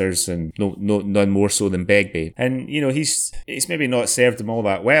characters and none more so than Begbie. And, you know, it's maybe not served him all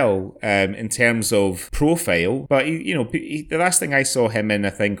that well in terms of profile, but, the last thing I saw him in,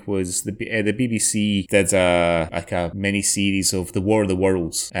 I think, was the BBC did a mini-series of The War of the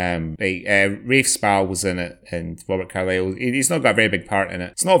Worlds. Rafe Spall was in it and Robert Carlyle. He's not got a very big part in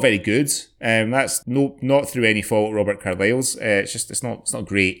it. It's not very good. That's not through any fault of Robert Carlyle's. It's not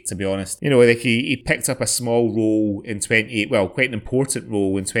great, to be honest. You know, like he picked up a small role in quite an important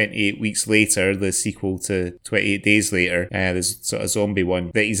role in 28 Weeks Later, the sequel to 28 Days Later. There's sort of zombie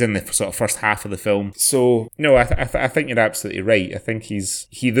one that he's in the sort of first half of the film. So no, I think you're absolutely right. I think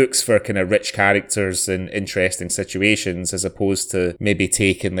he looks for kind of rich characters in interesting situations as opposed to maybe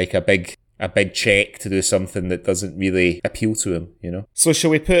taking like a big check to do something that doesn't really appeal to him, you know. So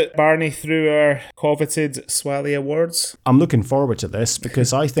shall we put Barney through our coveted Swally Awards? I'm looking forward to this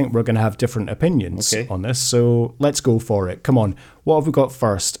because I think we're going to have different opinions on this. So let's go for it. Come on. What have we got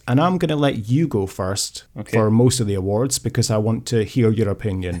first? And I'm going to let you go first for most of the awards because I want to hear your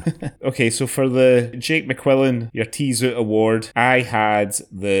opinion. Okay, so for the Jake McQuillan, your T-Zoot Award, I had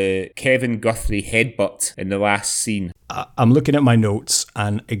the Kevin Guthrie headbutt in the last scene. I'm looking at my notes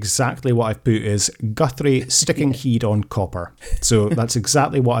and exactly what I've put is Guthrie sticking heat on copper. So that's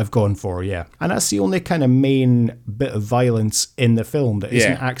exactly what I've gone for, yeah. And that's the only kind of main bit of violence in the film that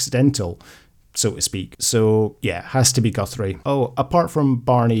isn't accidental, so to speak. So, yeah, has to be Guthrie. Oh, apart from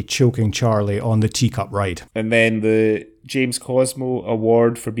Barney choking Charlie on the teacup ride. And then the James Cosmo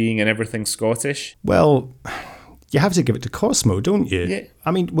Award for being in Everything Scottish. Well, you have to give it to Cosmo, don't you? Yeah.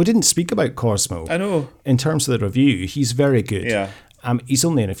 I mean, we didn't speak about Cosmo. I know. In terms of the review, he's very good. Yeah. He's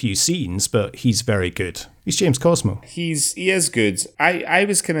only in a few scenes, but he's very good. He's James Cosmo. He is good. I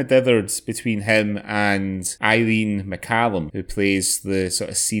was kind of dithered between him and Eileen McCallum, who plays the sort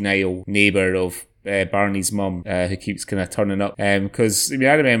of senile neighbour of Barney's mum, who keeps kind of turning up. Because I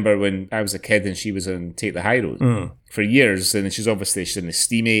remember when I was a kid and she was on Take the High Road for years, and she's in the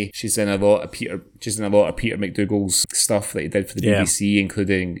Steamy. She's in a lot of Peter McDougall's stuff that he did for the BBC,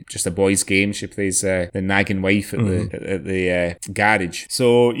 including Just a Boy's Game. She plays the nagging wife at the garage.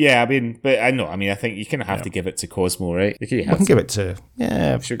 So yeah, I think you kind of have to give it to Cosmo, right? We can give it to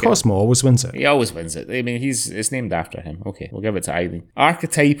Cosmo always wins it. He always wins it. I mean, it's named after him. Okay, we'll give it to Eileen.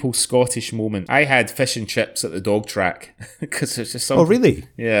 Archetypal Scottish moment. I had fish and chips at the dog track because it's just something. Oh really?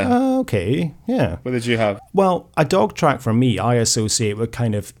 Yeah. Okay. Yeah. What did you have? Well, a dog track for me, I associate with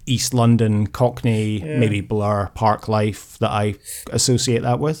kind of East London, Cockney, maybe Blur, Park life that I associate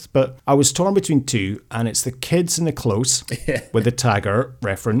that with. But I was torn between two, and it's the kids in the close with the Taggart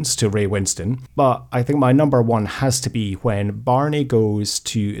reference to Ray Winston. But I think my number one has to be when Barney goes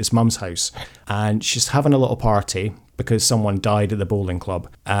to his mum's house and she's having a little party because someone died at the bowling club,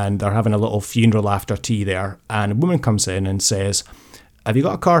 and they're having a little funeral after tea there, and a woman comes in and says, "Have you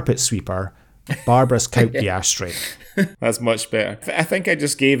got a carpet sweeper? Barbara's counted the ashtray." That's much better. I think I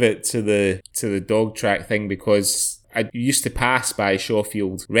just gave it to the dog track thing because I used to pass by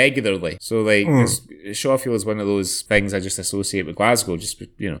Shawfield regularly. So like Shawfield is one of those things I just associate with Glasgow, just,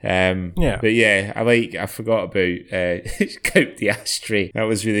 you know. But yeah, I forgot about Count the Ashtray. That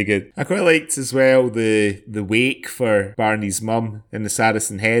was really good. I quite liked as well the wake for Barney's mum in the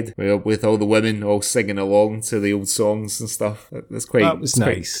Saracen Head with all the women all singing along to the old songs and stuff. That was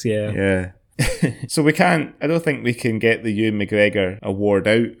nice, yeah. So I don't think we can get the Ewan McGregor award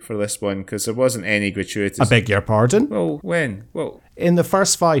out for this one because there wasn't any gratuitous. I beg your pardon? Well, when? Well, in the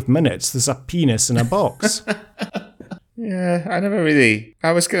first 5 minutes, there's a penis in a box. Yeah,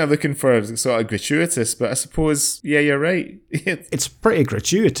 I was kind of looking for sort of gratuitous, but I suppose, yeah, you're right. It's pretty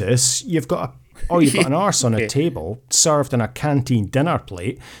gratuitous. You've got an arse on a table served on a canteen dinner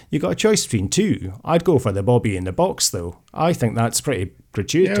plate. You got a choice between two. I'd go for the Bobby in the box though. I think that's pretty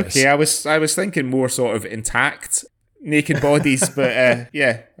gratuitous. Yeah, okay, I was thinking more sort of intact naked bodies, but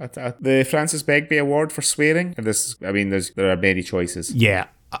the Francis Begbie Award for swearing. And there are many choices. Yeah.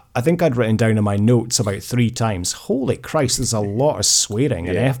 I think I'd written down in my notes about 3 times. Holy Christ, there's a lot of swearing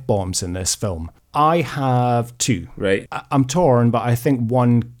and F-bombs in this film. I have 2. Right. I'm torn, but I think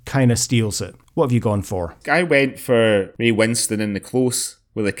one kind of steals it. What have you gone for? I went for Ray Winston in The Close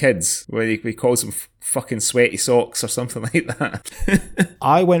with the kids, where he calls them fucking sweaty socks or something like that.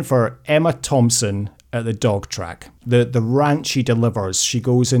 I went for Emma Thomson at the dog track. The rant she delivers, she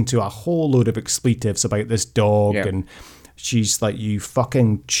goes into a whole load of expletives about this dog and she's like, you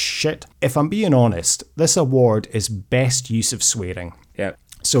fucking shit. If I'm being honest, this award is best use of swearing. Yeah.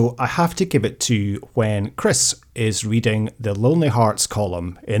 So I have to give it to when Chris is reading the Lonely Hearts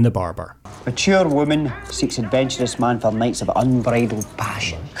column in The Barber. Mature woman seeks adventurous man for nights of unbridled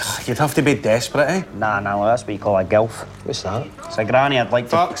passion. You'd have to be desperate, eh? Nah, that's what you call a gilf. What's that? It's a granny I'd like to...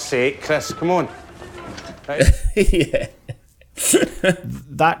 Fuck's sake, Chris, come on. Yeah.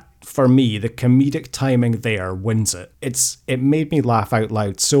 That, for me, the comedic timing there wins it. It made me laugh out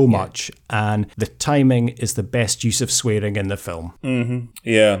loud so much, and the timing is the best use of swearing in the film. Mm-hmm.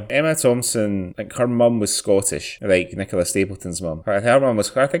 Yeah. Emma Thompson, like, her mum was Scottish, like Nicola Stapleton's mum. I think her mum was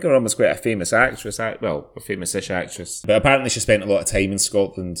quite a famous actress, a famous-ish actress. But apparently she spent a lot of time in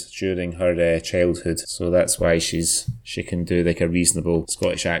Scotland during her childhood, so that's why she can do like a reasonable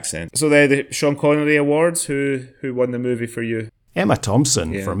Scottish accent. So the Sean Connery Awards, who won the movie for you? Emma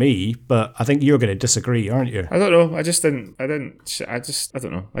Thompson for me, but I think you're going to disagree, aren't you? I don't know. I don't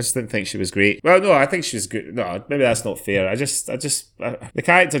know. I just didn't think she was great. Well, no, I think she was good. No, maybe that's not fair. The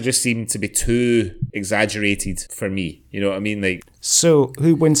character just seemed to be too exaggerated for me. You know what I mean? Like, so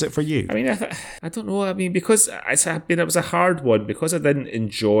who wins it for you? I mean, I don't know. I mean, because it was a hard one because I didn't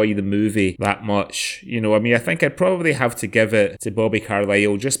enjoy the movie that much. You know, I mean, I think I'd probably have to give it to Bobby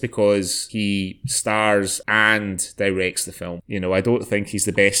Carlyle just because he stars and directs the film. You know, I don't think he's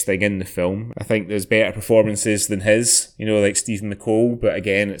the best thing in the film. I think there's better performances than his, you know, like Stephen McCall, but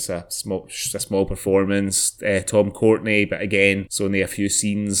again, it's a small performance. Tom Courtenay, but again, it's only a few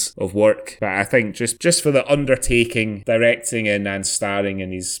scenes of work. But I think just for the undertaking, directing and starring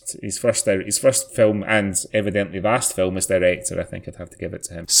in his first film and evidently last film as director, I think I'd have to give it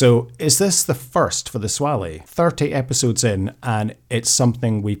to him. So is this the first for the Swally? 30 episodes in, and it's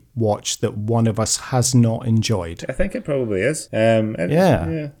something we watched that one of us has not enjoyed. I think it probably is.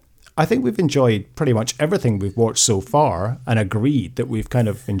 Yeah. I think we've enjoyed pretty much everything we've watched so far and agreed that we've kind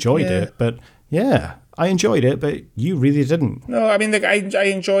of enjoyed it. But yeah, I enjoyed it, but you really didn't. No, I mean, like, I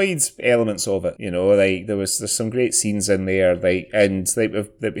enjoyed elements of it, you know, like there's some great scenes in there, like, and like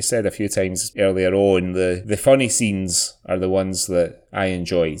we said a few times earlier on, the funny scenes are the ones that I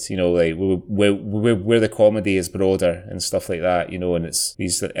enjoyed, you know, like where the comedy is broader and stuff like that, you know, and it's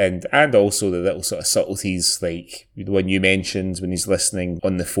these and also the little sort of subtleties, like the one you mentioned when he's listening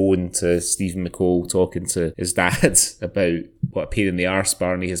on the phone to Stephen McCall talking to his dad about what a pain in the arse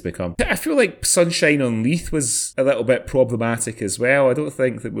Barney has become. I feel like Sunshine on Leith was a little bit problematic as well. I don't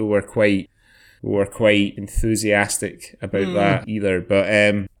think that we were quite enthusiastic about that either,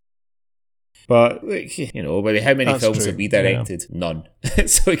 but like, you know, how many films have we directed? Yeah. None.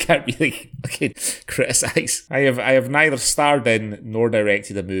 So we can't really criticise. I have neither starred in nor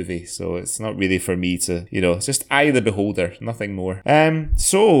directed a movie, so it's not really for me to, you know, it's just I the beholder, nothing more.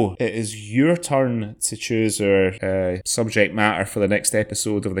 So it is your turn to choose our subject matter for the next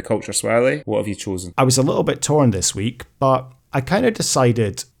episode of the Culture Swally. What have you chosen? I was a little bit torn this week, but I kind of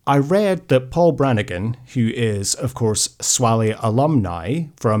decided. I read that Paul Brannigan, who is, of course, Swally alumni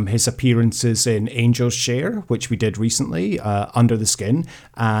from his appearances in Angel's Share, which we did recently, Under the Skin,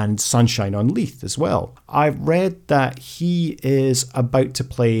 and Sunshine on Leith as well. I've read that he is about to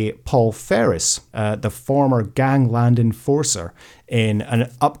play Paul Ferris, the former gangland enforcer, in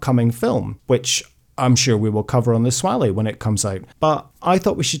an upcoming film, which I'm sure we will cover on the Swally when it comes out. But I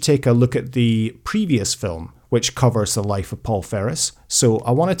thought we should take a look at the previous film, which covers the life of Paul Ferris. So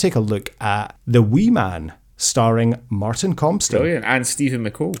I want to take a look at The Wee Man, starring Martin Compston. Brilliant, and Stephen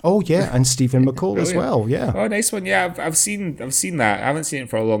McCall. Oh yeah, and Stephen McCall as well. Yeah. Oh, nice one. Yeah, I've seen that. I haven't seen it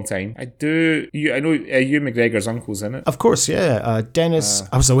for a long time. I know Ewan McGregor's uncle's in it. Of course, yeah. Dennis.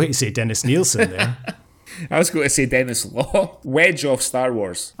 I was away to say Dennis Nielsen there. I was going to say Dennis Law. Wedge off Star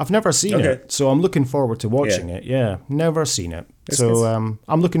Wars. I've never seen it, so I'm looking forward to watching it. Yeah, never seen it. So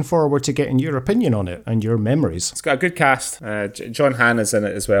I'm looking forward to getting your opinion on it and your memories. It's got a good cast. John Hannah's in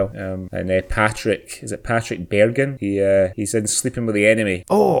it as well. And Patrick Bergen? He's in Sleeping with the Enemy.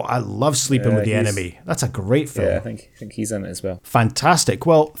 Oh, I love Sleeping with the Enemy. That's a great film. Yeah, I think he's in it as well. Fantastic.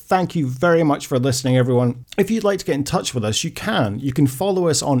 Well, thank you very much for listening, everyone. If you'd like to get in touch with us, you can. You can follow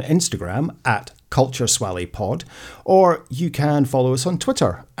us on Instagram at Culture Swally Pod, or you can follow us on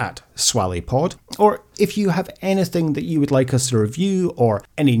Twitter at Swally Pod. Or if you have anything that you would like us to review or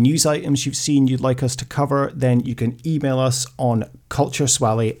any news items you've seen you'd like us to cover, then you can email us on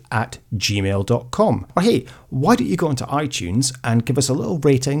cultureswally@gmail.com. Or hey, why don't you go into iTunes and give us a little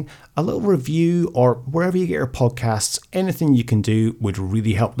rating, a little review, or wherever you get your podcasts. Anything you can do would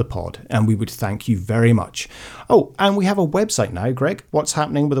really help the pod, and we would thank you very much. Oh, and we have a website now, Greg. What's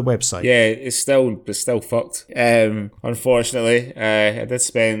happening with the website? Yeah, it's still fucked. Unfortunately, I did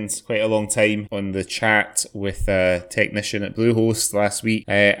spend quite a long time on the chat with a technician at Bluehost last week.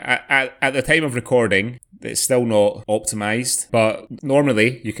 At the time of recording, it's still not optimized, but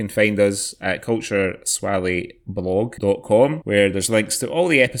normally you can find us at cultureswallyblog.com, where there's links to all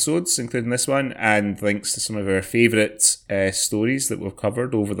the episodes, including this one, and links to some of our favourite stories that we've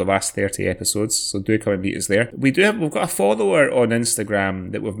covered over the last 30 episodes. So do come and meet us there. We've got a follower on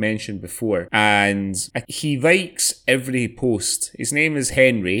Instagram that we've mentioned before, and he likes every post. His name is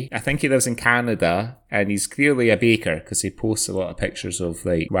Henry. I think he lives in Canada, and he's clearly a baker because he posts a lot of pictures of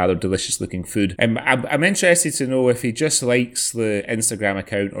like rather delicious looking food. I'm interested to know if he just likes the Instagram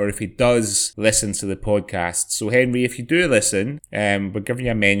account or if he does listen to the podcast. So Henry, if you do listen, we're giving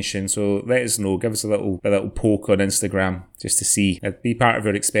you a mention, so let us know. Give us a little poke on Instagram just to see. Be part of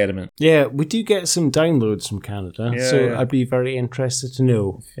our experiment. Yeah, we do get some downloads from Canada, so I'd be very interested to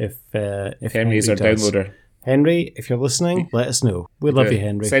know if Henry is our downloader. Henry, if you're listening, let us know. We love you,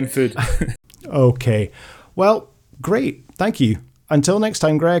 Henry. Send food. Okay. Well, great. Thank you. Until next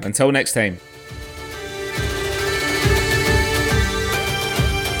time, Greg. Until next time.